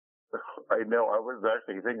God. I know. I was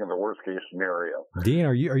actually thinking the worst case scenario. Dean,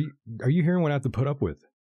 are you hearing what I have to put up with?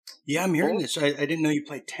 Yeah, I'm hearing this. I didn't know you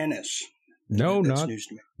played tennis. No, That's news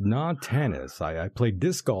to me. Not tennis. I play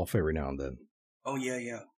disc golf every now and then. Oh yeah.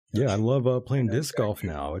 Yeah, I love playing disc golf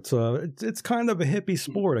now. It's kind of a hippie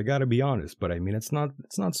sport. I got to be honest, but I mean it's not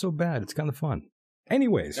so bad. It's kind of fun.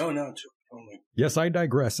 Anyways. No, totally. Yes, I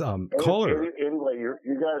digress. Caller. Anyway,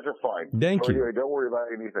 you guys are fine. Thank you. Anyway, don't worry about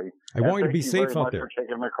anything. I want you to be safe out there. Thank you very much for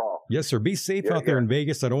taking my call. Yes, sir. Be safe out there in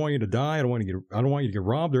Vegas. I don't want you to die. I don't want you to get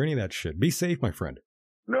robbed or any of that shit. Be safe, my friend.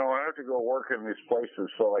 No, I have to go work in these places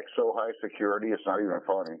so high security. It's not even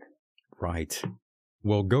funny. Right.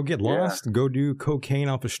 Well, go get lost. Go do cocaine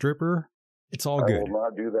off a stripper. It's all good. I will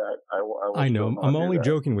not do that. I know. I'm only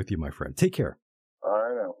joking with you, my friend. Take care.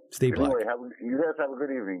 I know. Stay black. Anyway, you guys have a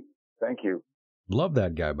good evening. Thank you. Love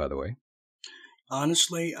that guy, by the way.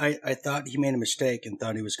 Honestly, I thought he made a mistake and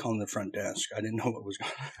thought he was calling the front desk. I didn't know what was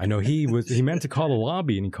going on. I know he meant to call the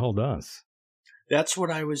lobby and he called us. That's what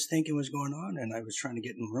I was thinking was going on, and I was trying to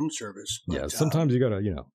get in room service. But, sometimes you got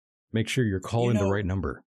to, make sure you're calling the right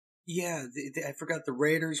number. Yeah, I forgot the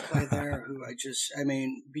Raiders play there,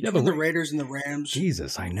 between the Raiders and the Rams.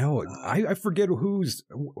 Jesus, I know. I forget who's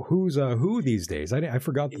who these days. I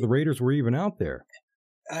forgot that the Raiders were even out there.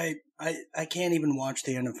 I can't even watch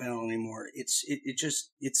the NFL anymore. It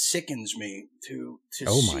sickens me to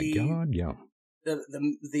oh see my God, yeah.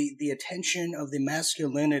 The attention of the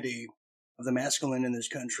masculinity of the masculine in this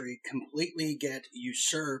country completely get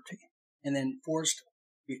usurped and then forced to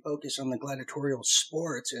be focused on the gladiatorial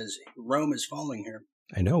sports as Rome is falling here.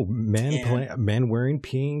 I know, men wearing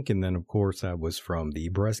pink, and then of course that was from the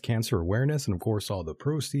breast cancer awareness, and of course all the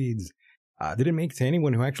proceeds didn't make it to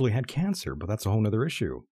anyone who actually had cancer, but that's a whole other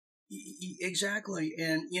issue. Exactly,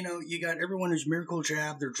 and you got everyone who's miracle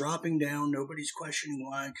jab. They're dropping down. Nobody's questioning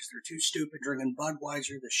why because they're too stupid. Drinking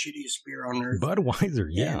Budweiser, the shittiest beer on earth. Budweiser,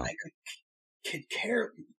 yeah. And I could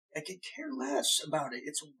care less about it.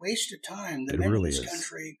 It's a waste of time. The it men really in this is.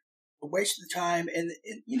 Country, a waste of time. And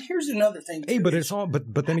here's another thing. Hey, but it's all.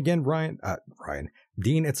 But then again, Ryan,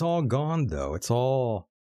 Dean, it's all gone though. It's all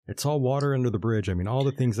water under the bridge. I mean, all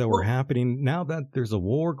the things that were happening now that there's a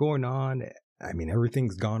war going on. I mean,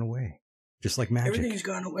 everything's gone away, just like magic. Everything's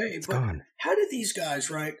gone away. It's gone. How did these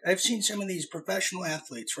guys, right? I've seen some of these professional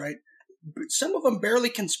athletes, right? Some of them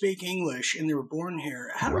barely can speak English, and they were born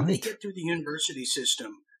here. How did they get through the university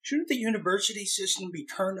system? Shouldn't the university system be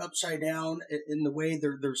turned upside down in the way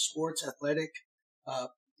their sports athletic,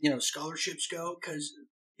 scholarships go? Because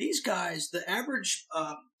these guys, the average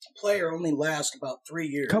player only lasts about 3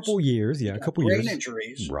 years. Couple years. Brain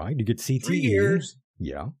injuries. Right. You get CTE. 3 years.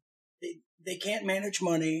 Yeah. They can't manage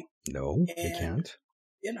money. No, they can't.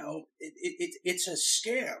 It's a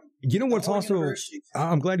scam. You know what's also,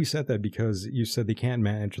 I'm glad you said that because you said they can't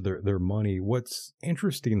manage their money. What's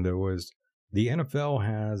interesting though is the NFL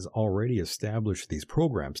has already established these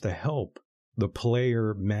programs to help the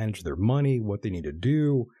player manage their money, what they need to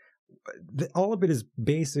do. All of it is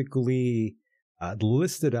basically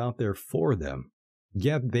listed out there for them,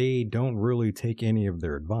 yet they don't really take any of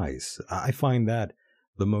their advice. I find that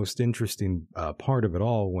the most interesting part of it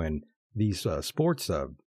all when these sports,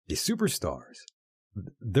 these superstars,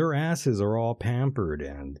 their asses are all pampered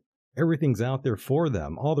and everything's out there for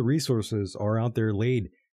them. All the resources are out there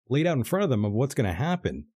laid out in front of them of what's going to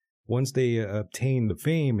happen once they obtain the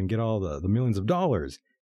fame and get all the millions of dollars,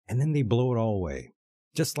 and then they blow it all away.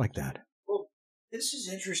 Just like that. Well, this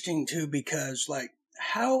is interesting too, because like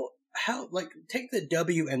how like take the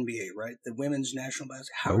WNBA, right? The women's national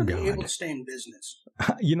basketball. How are they able to stay in business?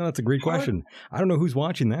 You know, that's a great question. I don't know who's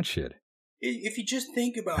watching that shit. If you just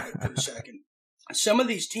think about it for a second, some of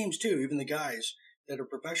these teams too, even the guys that are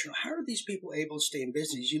professional, how are these people able to stay in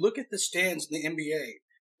business? You look at the stands in the NBA,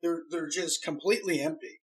 they're just completely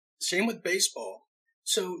empty. Same with baseball.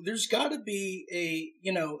 So there's got to be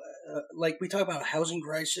like we talk about housing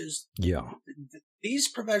crisis. Yeah. These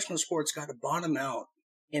professional sports got to bottom out.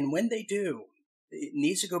 And when they do, it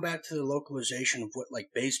needs to go back to the localization of what like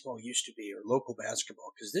baseball used to be or local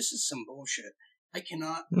basketball, because this is some bullshit. I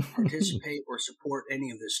cannot participate or support any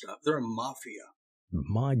of this stuff. They're a mafia.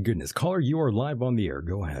 My goodness. Caller, you are live on the air.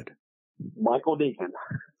 Go ahead. Michael Deacon.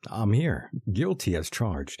 I'm here. Guilty as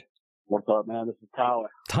charged. What's up, man? This is Tyler.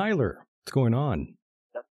 Tyler, what's going on?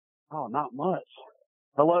 Oh, not much.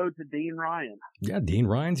 Hello to Dean Ryan. Yeah, Dean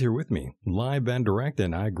Ryan's here with me, live and direct,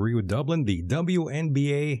 and I agree with Dublin. The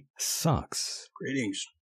WNBA sucks. Greetings.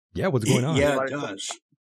 Yeah, what's going on? Yeah, it does.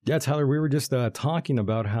 Yeah, Tyler, we were just talking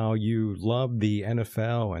about how you love the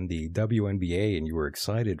NFL and the WNBA, and you were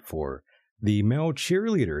excited for the male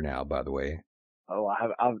cheerleader now, by the way. Oh,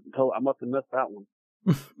 I must have missed that one.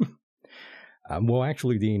 Well,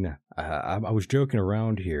 actually, Dean, I was joking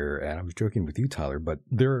around here, and I was joking with you, Tyler, but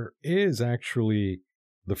there is actually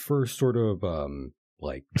the first sort of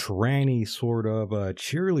like tranny sort of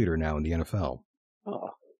cheerleader now in the NFL. Oh,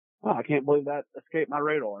 I can't believe that escaped my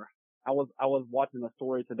radar. I was watching a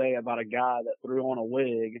story today about a guy that threw on a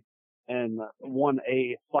wig and won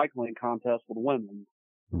a cycling contest with women.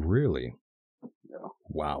 Really? Yeah.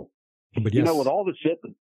 Wow. But you know, with all the shit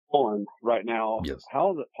that's on right now, yes.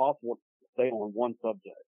 How is it possible to stay on one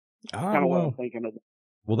subject? Kind of what I'm thinking of.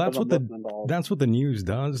 Well, that's what the news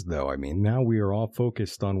does, though. I mean, now we are all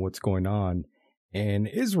focused on what's going on in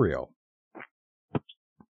Israel.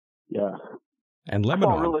 Yeah. And Lebanon.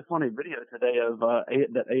 I saw a really funny video today of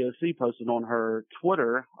that AOC posted on her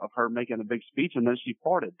Twitter of her making a big speech, and then she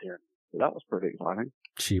farted there. So that was pretty exciting.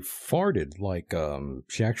 She farted like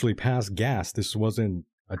she actually passed gas. This wasn't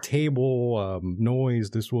a table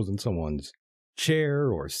noise. This wasn't someone's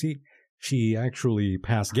chair or seat. She actually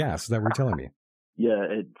passed gas. Is that what you're telling me? Yeah,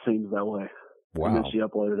 it seems that way. Wow. And then she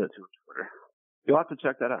uploaded it to her Twitter. You'll have to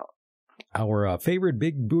check that out. Our favorite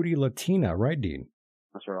big booty Latina, right, Dean?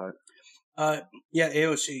 That's right. Yeah,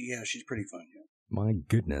 AOC, yeah, she's pretty fun. Yeah. My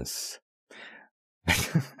goodness.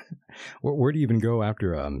 Where do you even go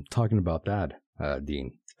after talking about that,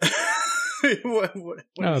 Dean? what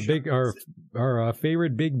our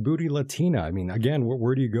favorite big booty Latina. I mean, again,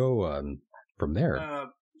 where do you go from there?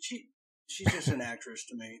 She's just an actress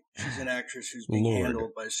to me. She's an actress who's being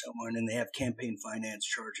handled by someone, and they have campaign finance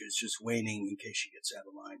charges just waiting in case she gets out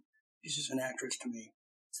of line. She's just an actress to me.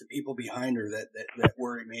 It's the people behind her that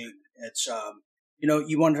worry me. It's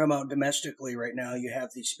you want to talk about domestically right now. You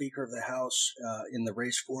have the Speaker of the House in the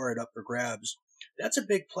race for it up for grabs. That's a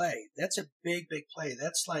big play. That's a big play.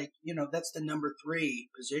 That's like, that's the number 3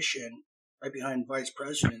 position right behind Vice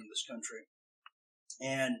President of this country.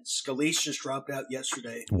 And Scalise just dropped out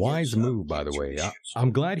yesterday. Wise move, by the way.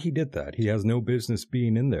 I'm glad he did that. He has no business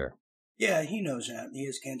being in there. Yeah, he knows that. He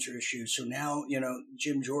has cancer issues. So now,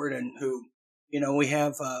 Jim Jordan, who, we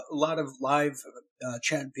have a lot of live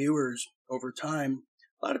chat viewers over time.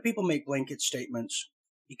 A lot of people make blanket statements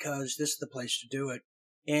because this is the place to do it.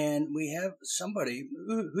 And we have somebody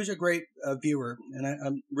who's a great viewer, and I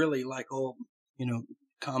really like all,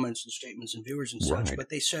 comments and statements and viewers and such. Right. But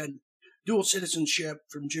they said dual citizenship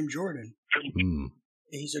from Jim Jordan.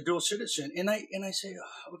 He's a dual citizen, and I say,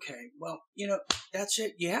 oh, okay, well, that's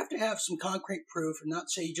it. You have to have some concrete proof, and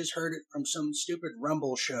not say you just heard it from some stupid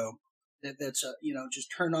Rumble show. That's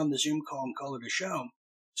just turn on the Zoom call and call it a show.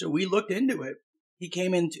 So we looked into it. He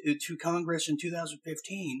came into Congress in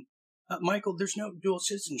 2015. Michael, there's no dual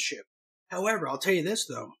citizenship. However, I'll tell you this,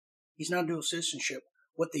 though. He's not dual citizenship.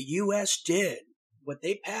 What the U.S. did, what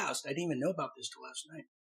they passed, I didn't even know about this till last night.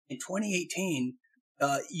 In 2018,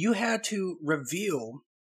 you had to reveal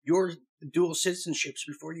your dual citizenships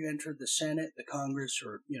before you entered the Senate, the Congress,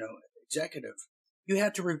 or, executive. You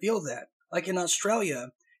had to reveal that. Like in Australia,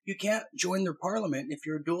 you can't join their parliament if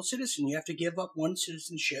you're a dual citizen. You have to give up one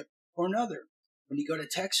citizenship or another. When you go to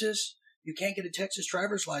Texas, you can't get a Texas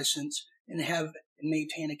driver's license and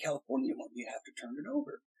maintain a California one. You have to turn it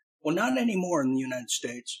over. Well, not anymore in the United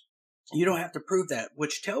States. You don't have to prove that,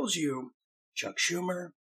 which tells you Chuck Schumer,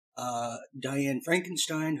 Dianne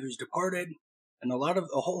Frankenstein, who's departed, and a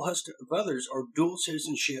whole host of others are dual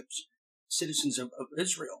citizens of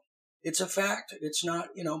Israel. It's a fact. It's not,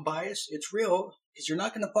 biased. It's real because you're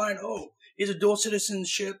not going to find, he's a dual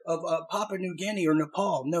citizenship of Papua New Guinea or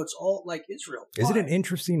Nepal. No, it's all like Israel. Isn't it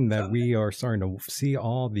interesting that we are starting to see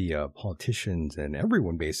all the politicians and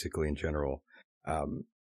everyone basically in general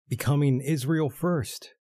becoming Israel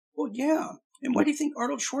first? Well, yeah. And why do you think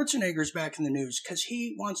Arnold Schwarzenegger's back in the news? Because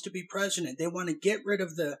he wants to be president. They want to get rid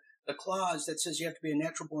of the clause that says you have to be a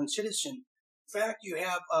natural-born citizen. In fact, you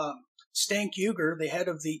have Stank Uger, the head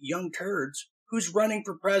of the Young Turds, who's running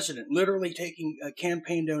for president, literally taking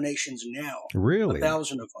campaign donations now. Really?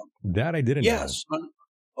 1,000 of them. That I didn't know. Yes.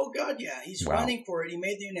 Oh, God, yeah. He's running for it. He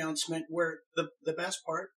made the announcement where the best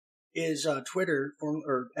part is Twitter,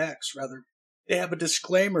 or X, rather. They have a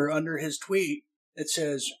disclaimer under his tweet that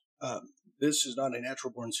says, this is not a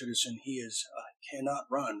natural-born citizen. He cannot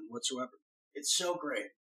run whatsoever. It's so great.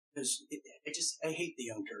 Because I hate the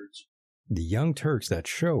Young Turds. The Young Turks, that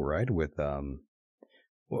show, right? With,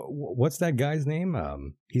 what's that guy's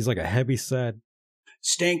name? He's like a heavy-set...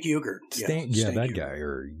 Stank Uger. Stank Uger. Guy.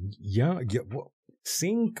 Or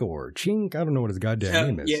Sink or Chink. I don't know what his goddamn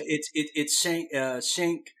name is. Yeah, it's Stank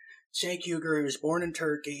Uger. He was born in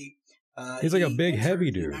Turkey. He's like a big,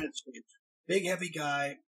 heavy dude. Big, heavy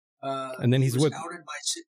guy. And then he's with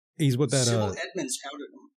that... Sybil Edmonds outed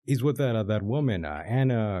him. He's with that woman,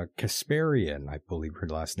 Anna Kasparian, I believe her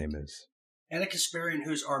last name is. Anna Kasparian,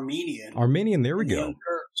 who's Armenian. There we go. The Young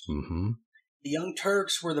Turks. Mm-hmm. The Young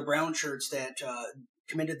Turks were the brown shirts that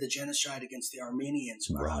committed the genocide against the Armenians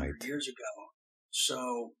about 100 years ago.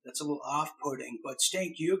 So that's a little off-putting. But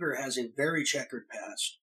Stank Uger has a very checkered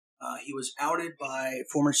past. He was outed by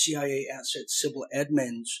former CIA asset Sybil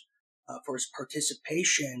Edmonds for his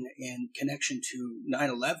participation in connection to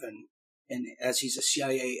 9/11. And as he's a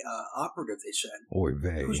CIA operative, they said,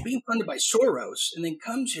 who's being funded by Soros, and then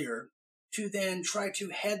comes here to then try to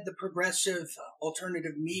head the progressive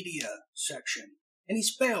alternative media section. And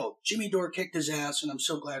he's failed. Jimmy Dore kicked his ass, and I'm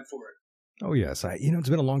so glad for it. Oh, yes. It's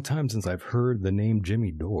been a long time since I've heard the name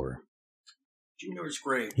Jimmy Dore. Jimmy Dore's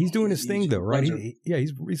great. He's doing his thing, though, right?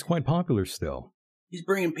 He's quite popular still. He's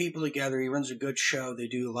bringing people together. He runs a good show. They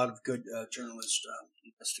do a lot of good journalist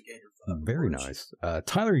investigative Very nice.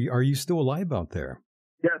 Tyler, are you still alive out there?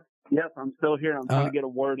 Yes, I'm still here. I'm trying to get a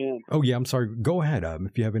word in. Oh, yeah, I'm sorry. Go ahead.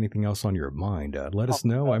 If you have anything else on your mind, let us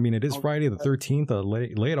know. It is Friday the 13th.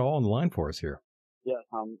 Lay it all on the line for us here. Yes,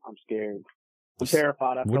 I'm scared. I'm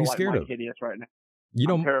terrified. I feel like Mike Hideous right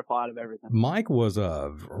now. I'm terrified of everything. Mike was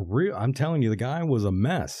I'm telling you, the guy was a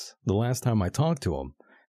mess the last time I talked to him.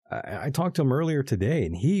 I talked to him earlier today,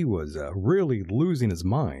 and he was really losing his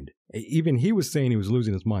mind. Even he was saying he was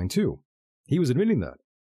losing his mind, too. He was admitting that.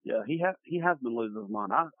 Yeah, he has been losing his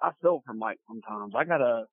mind. I feel for Mike sometimes. I'm going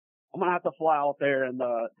to have to fly out there and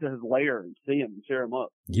to his lair and see him and cheer him up.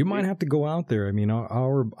 You might have to go out there.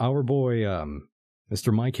 Our boy,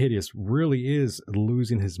 Mr. Mike Hideous, really is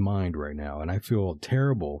losing his mind right now, and I feel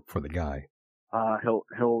terrible for the guy.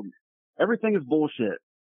 He'll everything is bullshit.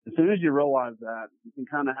 As soon as you realize that, you can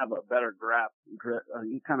kind of have a better grasp.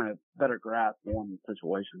 On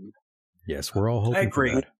situations. Yes, we're all hoping for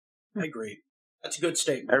that. I agree. That's a good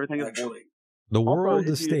statement. Everything is bullshit. The world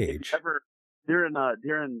is stage. During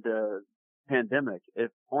the pandemic, if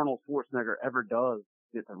Arnold Schwarzenegger ever does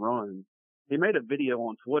get to run, he made a video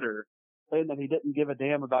on Twitter saying that he didn't give a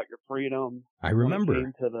damn about your freedom. I remember. When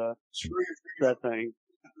it came to that thing.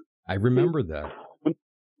 I remember that.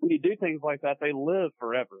 When you do things like that, they live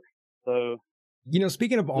forever. So,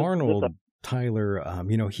 speaking of Arnold, Tyler,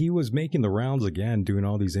 he was making the rounds again, doing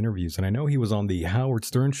all these interviews, and I know he was on the Howard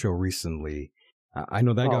Stern show recently. I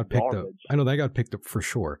know that got picked up. I know that got picked up for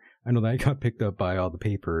sure. I know that got picked up by all the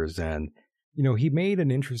papers, and he made an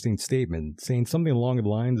interesting statement saying something along the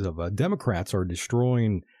lines of Democrats are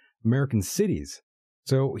destroying American cities.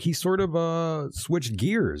 So he sort of switched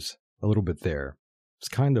gears a little bit there. It's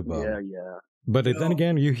kind of yeah. But then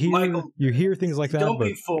again, you hear things like that. Don't but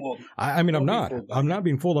be fooled. I'm not. I'm not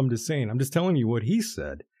being fooled. I'm just saying. I'm just telling you what he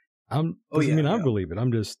said. I believe it.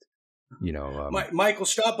 I'm just, Michael,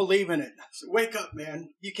 stop believing it. Wake up, man.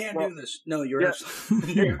 You can't do this. No, you're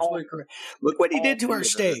absolutely correct. Look what he did to our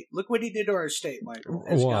state. Look what he did to our state, Michael.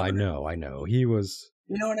 Well, I know. He was.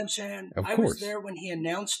 You know what I'm saying? Of course. I was there when he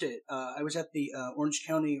announced it. I was at the Orange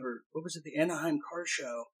County, or what was it, the Anaheim Car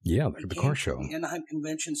Show. Yeah, the car show. The Anaheim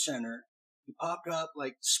Convention Center. He popped up,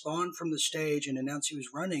 spawned from the stage and announced he was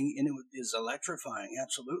running, and it was electrifying,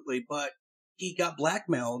 absolutely. But he got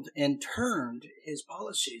blackmailed and turned his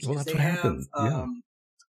policies. Well, that's what happened.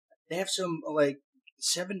 They have some,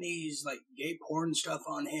 70s, gay porn stuff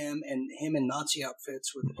on him in Nazi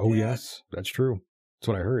outfits. Oh, yes, that's true. That's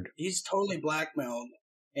what I heard. He's totally blackmailed.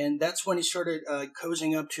 And that's when he started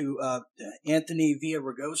cozying up to Anthony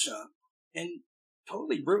Villaraigosa and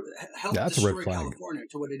totally helped That's a red destroy flag. California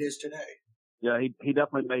to what it is today. Yeah, he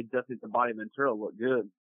definitely made Jesse the Body Ventura look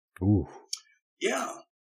good. Ooh. Yeah.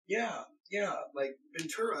 Like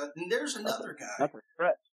Ventura. And there's another guy. That's a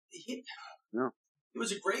stretch. He Yeah.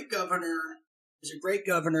 was a great governor.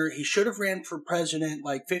 He should have ran for president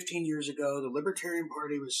like 15 years ago. The Libertarian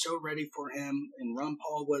Party was so ready for him, and Ron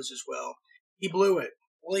Paul was as well. He blew it.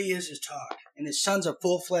 All he is talk. And his son's a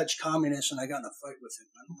full-fledged communist, and I got in a fight with him.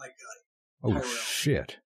 I don't like that. Oh, Tyrell.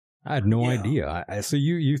 shit. I had no Yeah. idea. So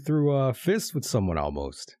you threw a fist with someone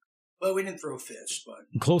almost. Well, we didn't throw fists, but,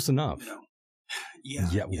 Close enough. you know.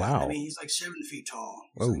 Yeah. Wow. I mean, he's like 7 feet tall.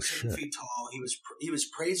 Oh, 7 shit. feet tall. He was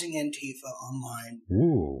praising Antifa online.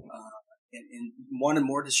 Ooh. And wanted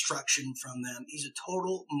more destruction from them. He's a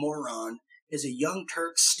total moron. Has a Young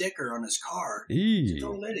Turk sticker on his car. He's a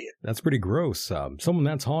total idiot. That's pretty gross. Someone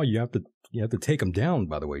that tall, you have to take him down.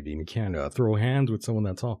 By the way, Dean, you can't throw hands with someone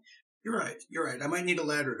that tall. You're right. I might need a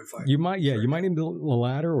ladder to fight. You might need a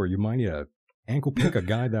ladder, or you might need a ankle pick a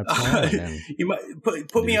guy that tall. And you might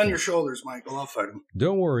put me on your shoulders, Michael. I'll fight him.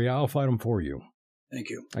 Don't worry, I'll fight him for you. Thank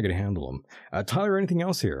you. I can handle him. Tyler, anything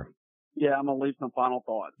else here? Yeah, I'm gonna leave some final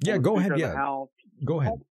thoughts. Yeah, go ahead. Yeah, go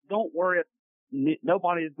ahead. Don't worry.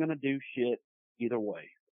 Nobody is gonna do shit either way.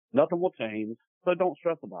 Nothing will change, so don't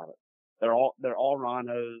stress about it. They're all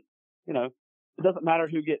rhinos. You know, it doesn't matter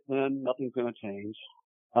who gets in. Nothing's gonna change.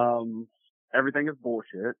 Everything is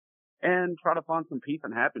bullshit. And try to find some peace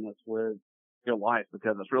and happiness with your life,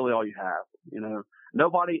 because it's really all you have. You know,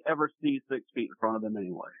 nobody ever sees 6 feet in front of them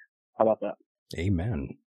anyway. How about that?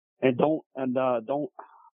 Amen. And don't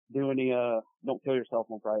kill yourself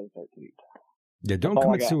on Friday the 13th. Yeah, don't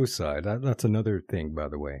commit suicide. That's another thing, by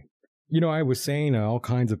the way. You know, I was saying all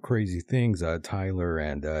kinds of crazy things, Tyler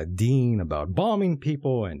and Dean, about bombing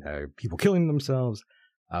people and people killing themselves.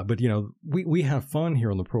 But, you know, we have fun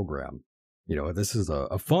here on the program. You know, this is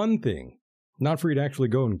a fun thing. Not for you to actually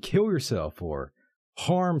go and kill yourself or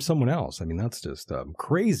harm someone else. I mean, that's just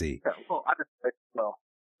crazy. Yeah, well,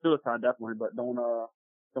 suicide definitely, but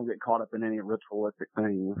don't get caught up in any ritualistic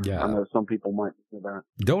things. Yeah. I know some people might do that.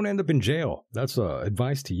 Don't end up in jail. That's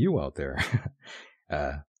advice to you out there.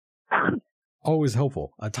 Always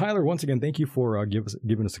helpful. Tyler, once again, thank you for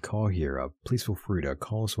giving us a call here. Please feel free to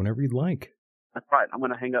call us whenever you'd like. That's right. I'm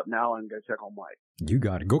going to hang up now and go check on Mike. You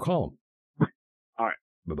got it. Go call him. All right.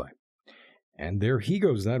 Bye-bye. And there he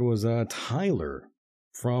goes. That was Tyler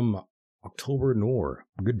from October Noir.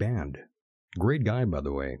 Good band. Great guy, by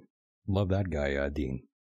the way. Love that guy, Dean.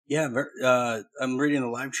 Yeah, I'm reading the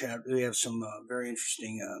live chat. We have some very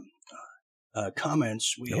interesting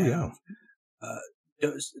comments.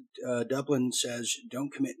 Dublin says,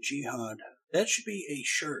 "Don't commit jihad." That should be a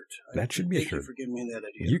shirt. That should be a shirt. Thank you for giving me that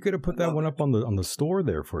idea. You could have put that one up on the store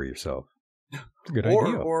there for yourself. It's a good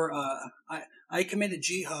idea. Or I committed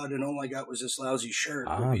jihad and all I got was this lousy shirt.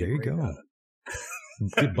 There you go.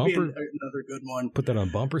 Good bumper. Another good one. Put that on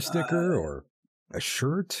a bumper sticker or a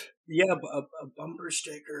shirt. Yeah, a bumper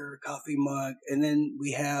sticker, coffee mug, and then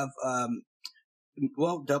we have.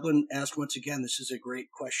 Dublin asked once again. This is a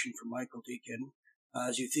great question for Michael Deacon.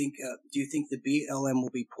 Do you think the BLM will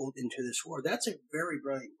be pulled into this war? That's a very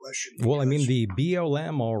brilliant question. Well, I mean, the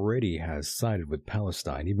BLM already has sided with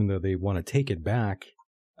Palestine, even though they want to take it back.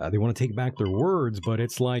 They want to take back their words, but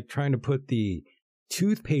it's like trying to put the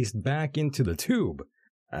toothpaste back into the tube.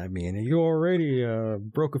 I mean, you already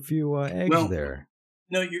broke a few eggs there.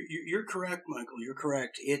 No, you're correct, Michael. You're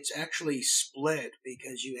correct. It's actually split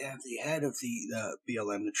because you have the head of the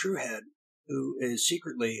BLM, the true head, who is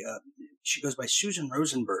secretly, she goes by Susan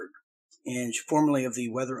Rosenberg, and she's formerly of the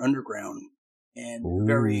Weather Underground, and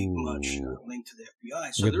very much linked to the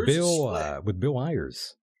FBI. So with Bill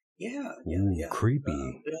Ayers. Yeah.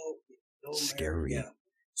 Creepy. Bill Scary. Mayer, yeah.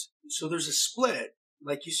 So there's a split,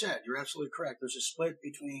 like you said. You're absolutely correct. There's a split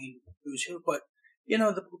between who's who, but you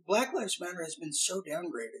know, the Black Lives Matter has been so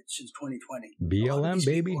downgraded since 2020. BLM,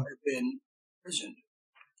 baby. People have been imprisoned.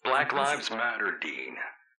 Black Lives Matter, Dean.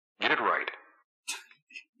 Get it right.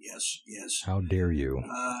 Yes. How dare you,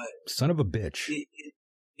 son of a bitch!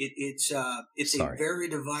 It's a very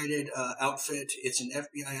divided outfit. It's an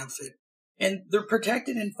FBI outfit, and they're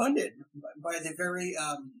protected and funded by the very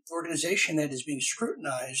organization that is being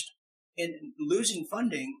scrutinized and losing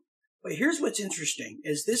funding. But here's what's interesting: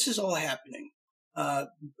 is this is all happening.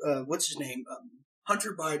 What's his name?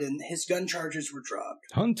 Hunter Biden. His gun charges were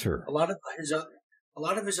dropped. Hunter. A lot of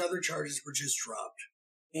his other charges were just dropped,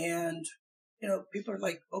 and you know, people are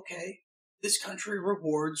like, okay, this country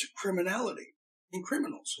rewards criminality and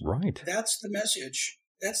criminals. Right. That's the message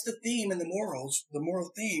that's the theme and the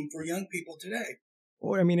moral theme for young people today.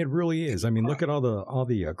 Well, I mean, it really is. I mean, look at all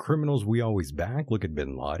the criminals we always back. Look at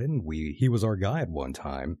Bin Laden. He was our guy at one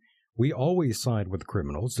time. We always side with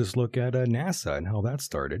criminals. Just look at NASA and how that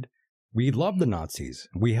started. We love the Nazis.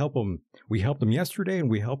 We help them. We helped them yesterday, and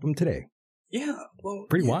we help them today. Yeah, well,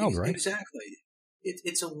 pretty wild, right? Exactly.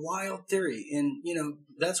 It's a wild theory, and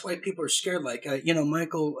that's why people are scared. Like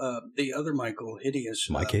Michael, the other Michael, Hideous,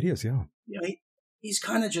 Mike Hideous, yeah. He's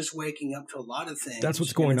kind of just waking up to a lot of things. That's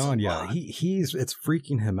what's going on. Yeah, it's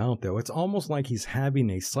freaking him out though. It's almost like he's having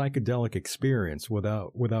a psychedelic experience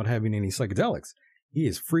without having any psychedelics. He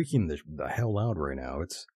is freaking the hell out right now.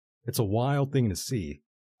 It's a wild thing to see.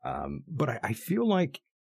 But I feel like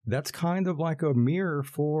that's kind of like a mirror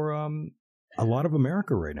for a lot of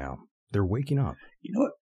America right now. They're waking up.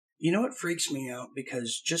 You know what freaks me out?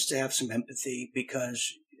 Because just to have some empathy,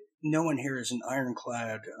 because no one here is an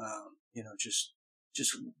ironclad,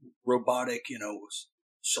 just robotic,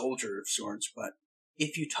 soldier of sorts. But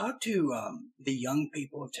if you talk to the young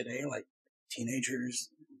people of today, like teenagers,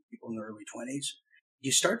 people in their early 20s,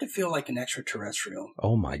 you start to feel like an extraterrestrial.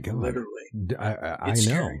 Oh my God! Literally, I know.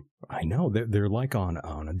 Scary. I know. They're like on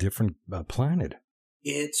a different planet.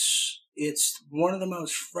 It's one of the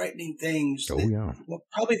most frightening things. Yeah. Well,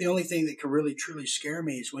 probably the only thing that could really truly scare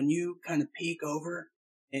me is when you kind of peek over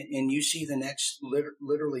and you see the next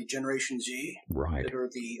literally Generation Z, right? That are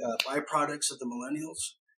the byproducts of the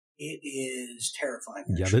millennials. It is terrifying.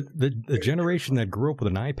 Yeah, the generation that grew up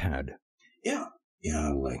with an iPad. Yeah.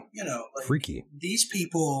 Yeah, Ooh, like freaky. These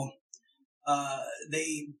people,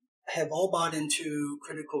 they have all bought into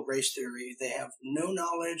critical race theory. They have no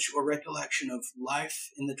knowledge or recollection of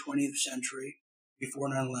life in the 20th century before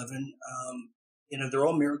 9/11. They're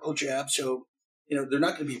all miracle jabs, so they're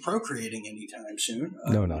not going to be procreating anytime soon.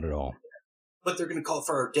 No, not at all. But they're going to call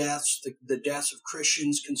for our deaths, the deaths of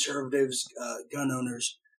Christians, conservatives, gun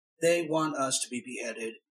owners. They want us to be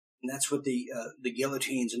beheaded. And that's what the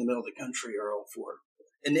guillotines in the middle of the country are all for.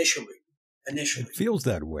 Initially. It feels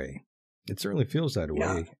that way. It certainly feels that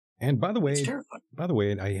way. And by the way,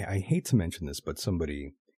 I hate to mention this, but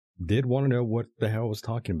somebody did want to know what the hell I was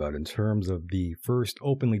talking about in terms of the first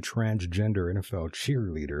openly transgender NFL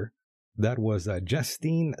cheerleader. That was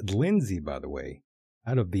Justine Lindsay, by the way,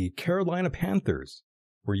 out of the Carolina Panthers.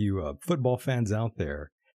 For you football fans out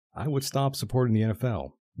there, I would stop supporting the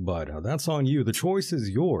NFL. But that's on you. The choice is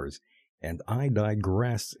yours. And I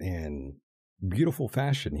digress in beautiful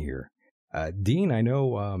fashion here. Dean, I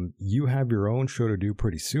know you have your own show to do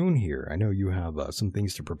pretty soon here. I know you have some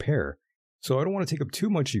things to prepare. So I don't want to take up too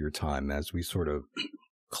much of your time as we sort of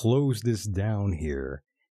close this down here.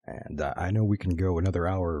 And I know we can go another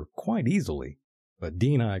hour quite easily. But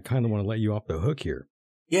Dean, I kind of want to let you off the hook here.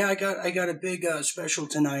 Yeah, I got a big special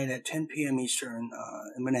tonight at 10 p.m. Eastern.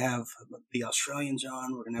 I'm going to have the Australians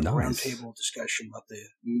on. We're going to have a roundtable discussion about the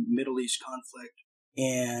Middle East conflict.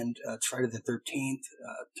 And it's Friday the 13th.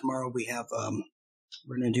 Tomorrow we have,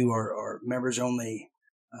 we're going to do our members only,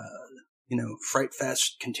 Fright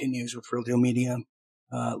Fest continues with Real Deal Media.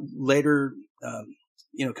 Later,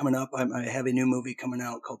 coming up, I have a new movie coming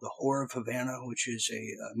out called The Horror of Havana, which is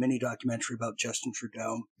a mini documentary about Justin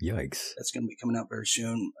Trudeau. Yikes. That's going to be coming out very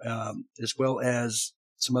soon, as well as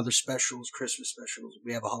some other specials, Christmas specials.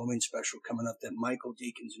 We have a Halloween special coming up that Michael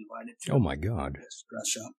Deacon's invited to. Oh, my God.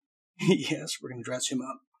 Dress up. Yes, we're going to dress him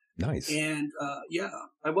up. Nice. And,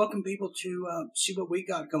 I welcome people to see what we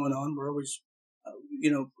got going on. We're always,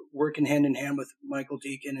 working hand in hand with Michael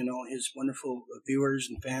Deacon and all his wonderful viewers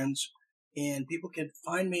and fans. And people can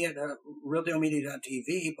find me at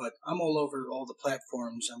realdealmedia.tv, but I'm all over all the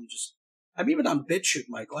platforms. I'm even on BitChute,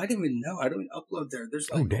 Michael. I didn't even know. I don't even upload there. There's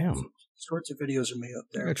all sorts of videos of me up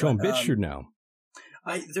there. I got you on BitChute now.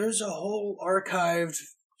 There's a whole archived,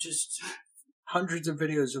 just hundreds of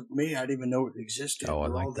videos of me. I didn't even know it existed. Oh, I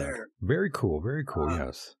like all that. There. Very cool. Very cool.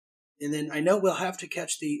 Yes. And then I know we'll have to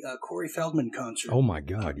catch the Corey Feldman concert. Oh, my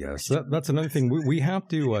God, yes. That's another thing. We have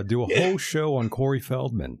to do a whole show on Corey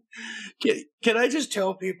Feldman. Can I just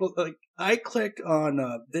tell people, I clicked on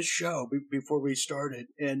this show before we started,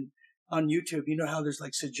 and on YouTube, you know how there's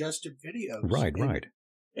suggestive videos. Right.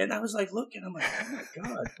 And I was looking, I'm oh, my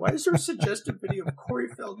God, why is there a suggestive video of Corey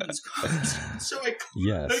Feldman's concert? So I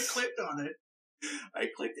clicked on it.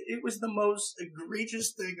 It was the most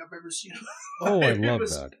egregious thing I've ever seen. Oh, I love that. It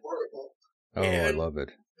was horrible. Oh, I love it.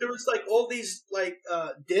 There was all these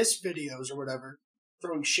diss videos or whatever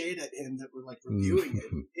throwing shade at him that were reviewing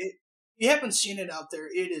it. If you haven't seen it out there,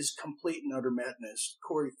 it is complete and utter madness.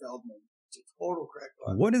 Corey Feldman. It's a total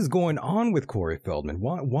crackpot. What is going on with Corey Feldman?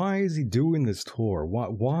 Why is he doing this tour?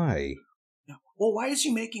 Why? well, why is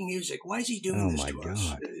he making music? Why is he doing this to us?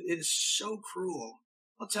 God. It is so cruel.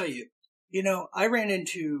 I'll tell you, you know, I ran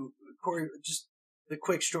into Corey, just the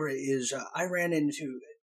quick story is I ran into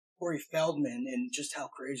Corey Feldman and just how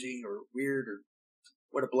crazy or weird or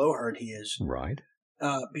what a blowhard he is. Right.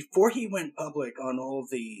 Before he went public on all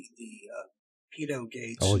the pedo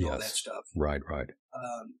gates and all that stuff. Right.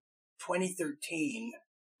 2013,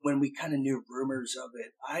 when we kind of knew rumors of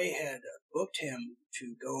it, I had booked him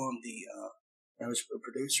to go on I was a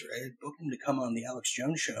producer. I had booked him to come on the Alex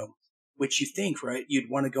Jones show, which you think, right? You'd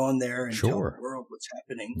want to go on there and tell the world what's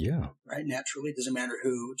happening. Yeah. Right? Naturally. It doesn't matter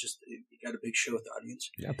who. Just, you got a big show with the audience.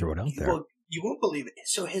 Yeah, throw it out there. Well, you won't believe it.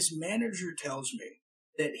 So his manager tells me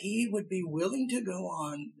that he would be willing to go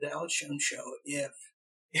on the Alex Jones show if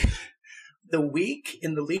the week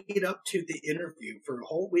in the lead up to the interview for a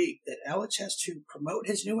whole week that Alex has to promote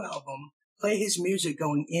his new album, play his music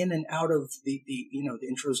going in and out of the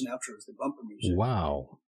intros and outros, the bumper music.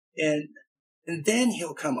 Wow. And then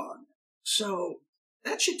he'll come on. So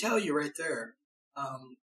that should tell you right there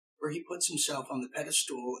where he puts himself on the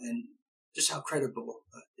pedestal and just how credible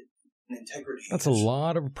and integrity That's a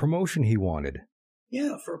lot of promotion he wanted.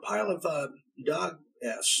 Yeah, for a pile of dog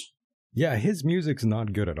S. Yeah, his music's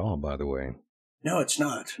not good at all, by the way. No, it's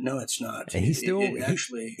not. And he's still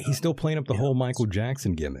he's still playing up the whole Michael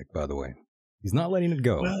Jackson gimmick, by the way. He's not letting it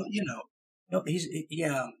go. Well, no, he's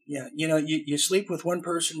yeah. You know, you sleep with one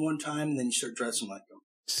person one time, and then you start dressing like them.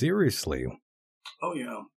 Seriously. Oh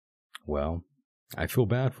yeah. Well, I feel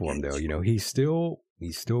bad for him though. You know, he still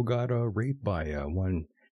got raped by one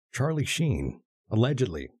Charlie Sheen,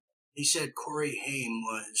 allegedly. He said Corey Haim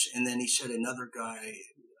was, and then he said another guy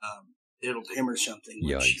diddled him or something.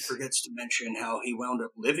 Which he forgets to mention how he wound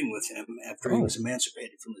up living with him after he was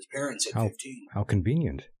emancipated from his parents at 15. How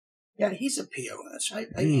convenient. Yeah, he's a POS. I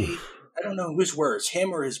don't know who's worse,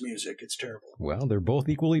 him or his music. It's terrible. Well, they're both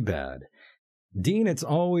equally bad. Dean, it's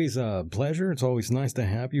always a pleasure. It's always nice to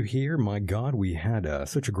have you here. My God, we had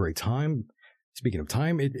such a great time. Speaking of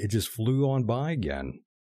time, it just flew on by again.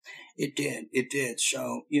 It did.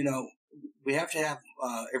 So, you know, we have to have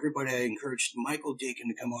everybody. I encouraged Michael Deacon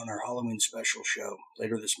to come on our Halloween special show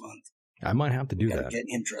later this month. I might have to do that. Get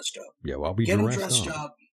him dressed up. Yeah, well, I'll be dressed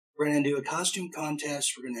up. We're going to do a costume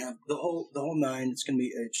contest. We're going to have the whole nine. It's going to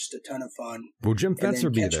be just a ton of fun. Will Jim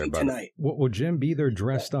Fetzer be there tonight? Will Jim be there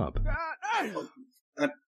dressed up?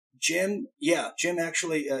 Jim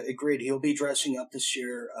actually agreed. He'll be dressing up this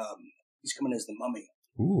year. He's coming as the Mummy.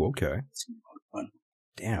 Ooh, okay. It's going to be fun.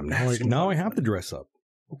 Damn, now I have to dress up.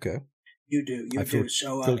 Okay. You do.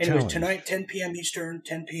 So anyway, tonight, 10 p.m. Eastern,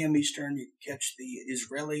 you can catch the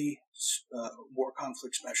Israeli war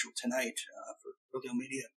conflict special tonight for Rodale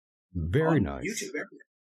Media. Very nice. YouTube everywhere.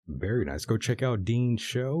 Very nice. Go check out Dean's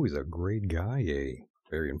show. He's a great guy, a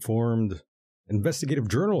very informed investigative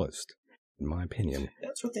journalist, in my opinion.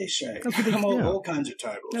 That's what they say. That's what they call all kinds of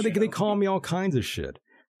titles. Yeah, they call me all kinds of shit.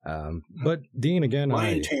 But Dean, again,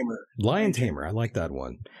 Lion Tamer. Lion Tamer. I like that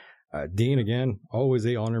one. Dean, again, always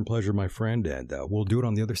a honor and pleasure, my friend, and we'll do it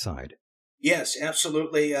on the other side. Yes,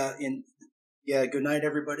 absolutely. Good night,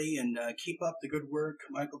 everybody, and keep up the good work.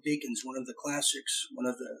 Michael Deacon's one of the classics, one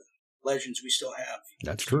of the legends we still have.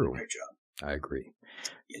 That's true. Great job. I agree.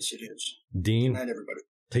 Yes, it is. Dean, good night, everybody.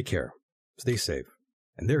 Take care. Stay safe.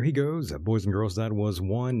 And there he goes. Boys and girls, that was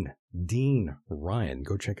one Dean Ryan.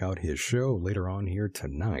 Go check out his show later on here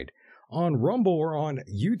tonight on Rumble or on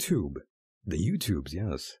YouTube. The YouTubes,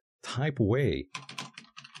 yes. Type away,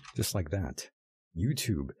 just like that,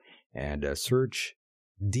 YouTube, and search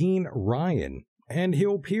Dean Ryan, and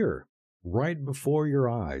he'll appear right before your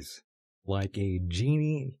eyes, like a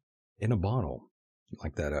genie in a bottle,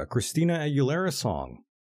 like that Christina Aguilera song,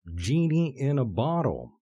 Genie in a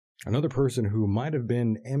Bottle. Another person who might have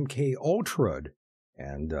been MK Ultra'd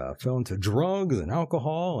and fell into drugs and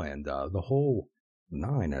alcohol and the whole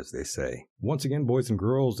nine, as they say. Once again, boys and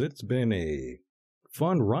girls, it's been a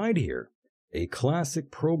fun ride here. A classic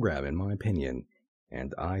program, in my opinion.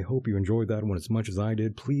 And I hope you enjoyed that one as much as I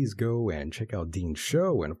did. Please go and check out Dean's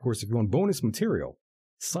show. And of course, if you want bonus material,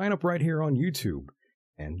 sign up right here on YouTube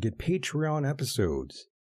and get Patreon episodes.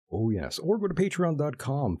 Oh yes. Or go to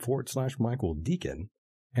patreon.com/Michael Deacon.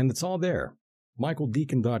 And it's all there.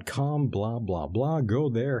 MichaelDeacon.com, blah, blah, blah. Go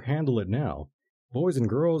there. Handle it now. Boys and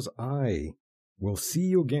girls, I will see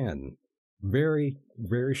you again very,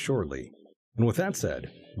 very shortly. And with that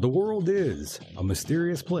said, the world is a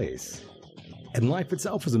mysterious place, and life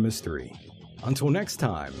itself is a mystery. Until next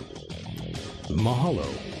time, mahalo.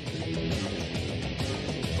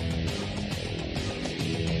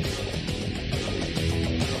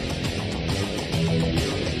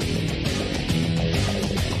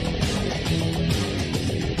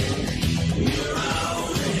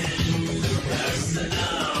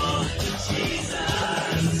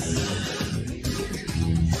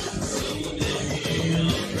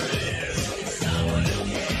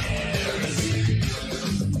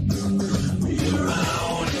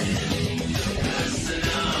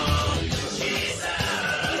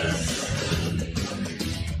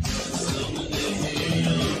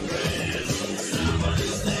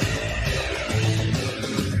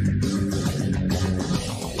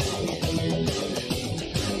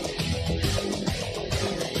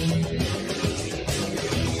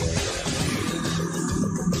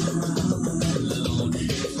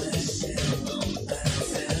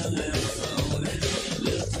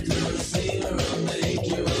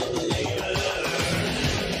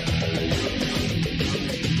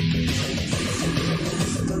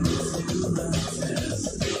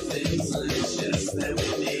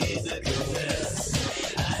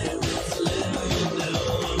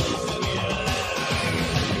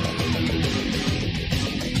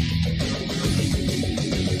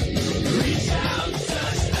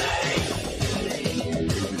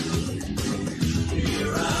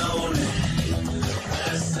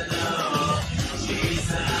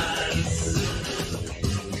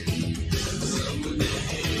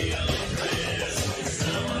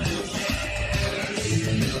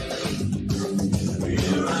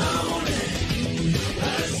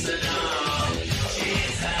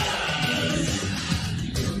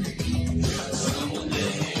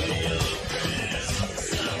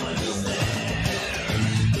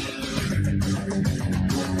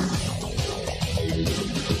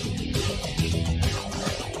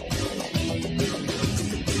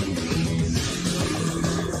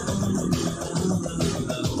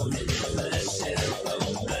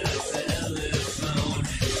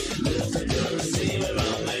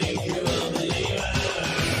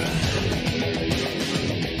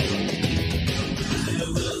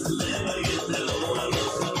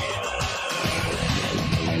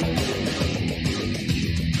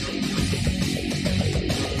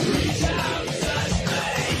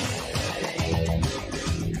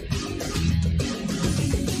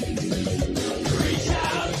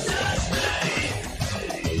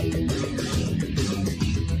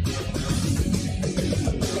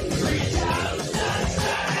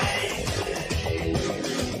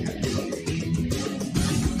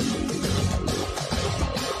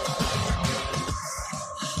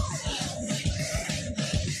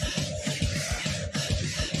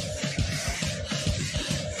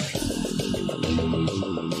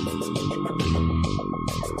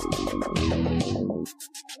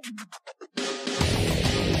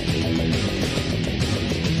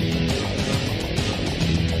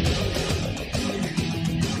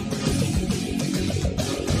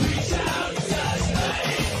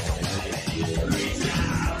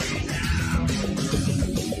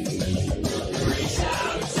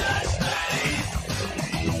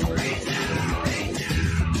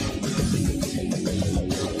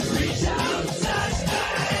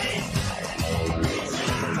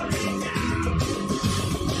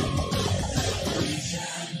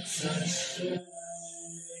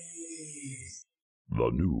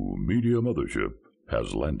 ship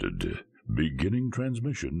has landed. Beginning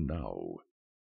transmission now.